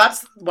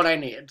what I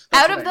need.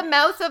 Out of the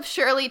mouth of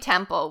Shirley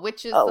Temple,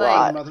 which is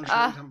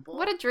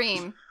what a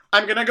dream.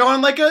 I'm gonna go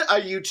on like a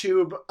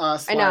YouTube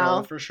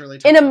slide for Shirley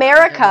Temple. In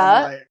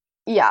America,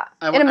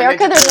 in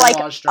America, there's like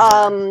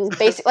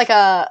basic like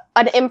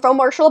an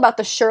infomercial about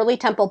the Shirley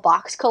Temple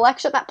box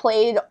collection that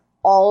played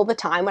all the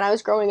time when I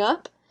was growing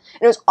up.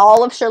 And it was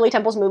all of Shirley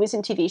Temple's movies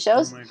and TV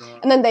shows. Oh my God.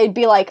 And then they'd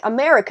be like,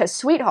 America's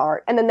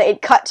sweetheart. And then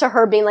they'd cut to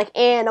her being like,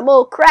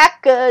 animal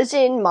crackers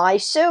in my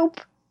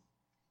soup.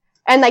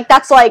 And like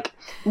that's like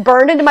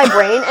burned into my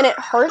brain. And it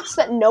hurts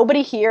that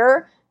nobody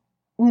here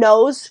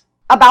knows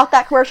about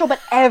that commercial, but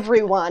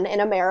everyone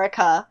in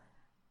America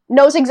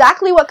knows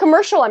exactly what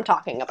commercial I'm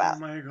talking about. Oh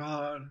my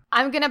God.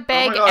 I'm going to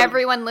beg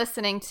everyone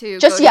listening to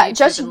just go on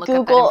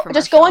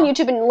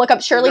YouTube and look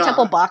up Shirley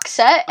Temple box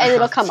set and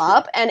it'll come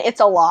up and it's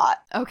a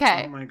lot.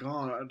 Okay. Oh my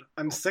God.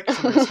 I'm sick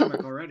to my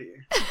stomach already.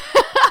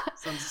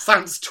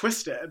 Sounds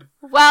twisted.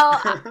 Well,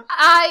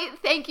 I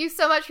thank you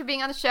so much for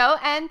being on the show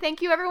and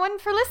thank you everyone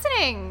for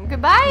listening.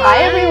 Goodbye. Bye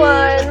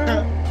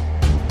everyone.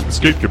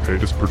 Escape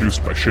Capade is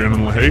produced by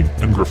Shannon LaHaye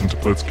and Griffin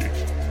Toplitsky.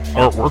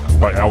 Artwork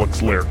by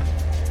Alex Laird.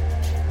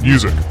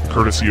 Music,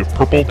 courtesy of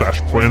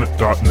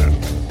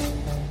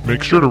purple-planet.net.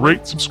 Make sure to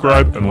rate,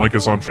 subscribe, and like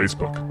us on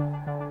Facebook.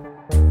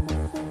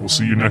 We'll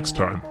see you next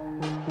time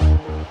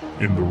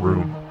in the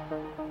room.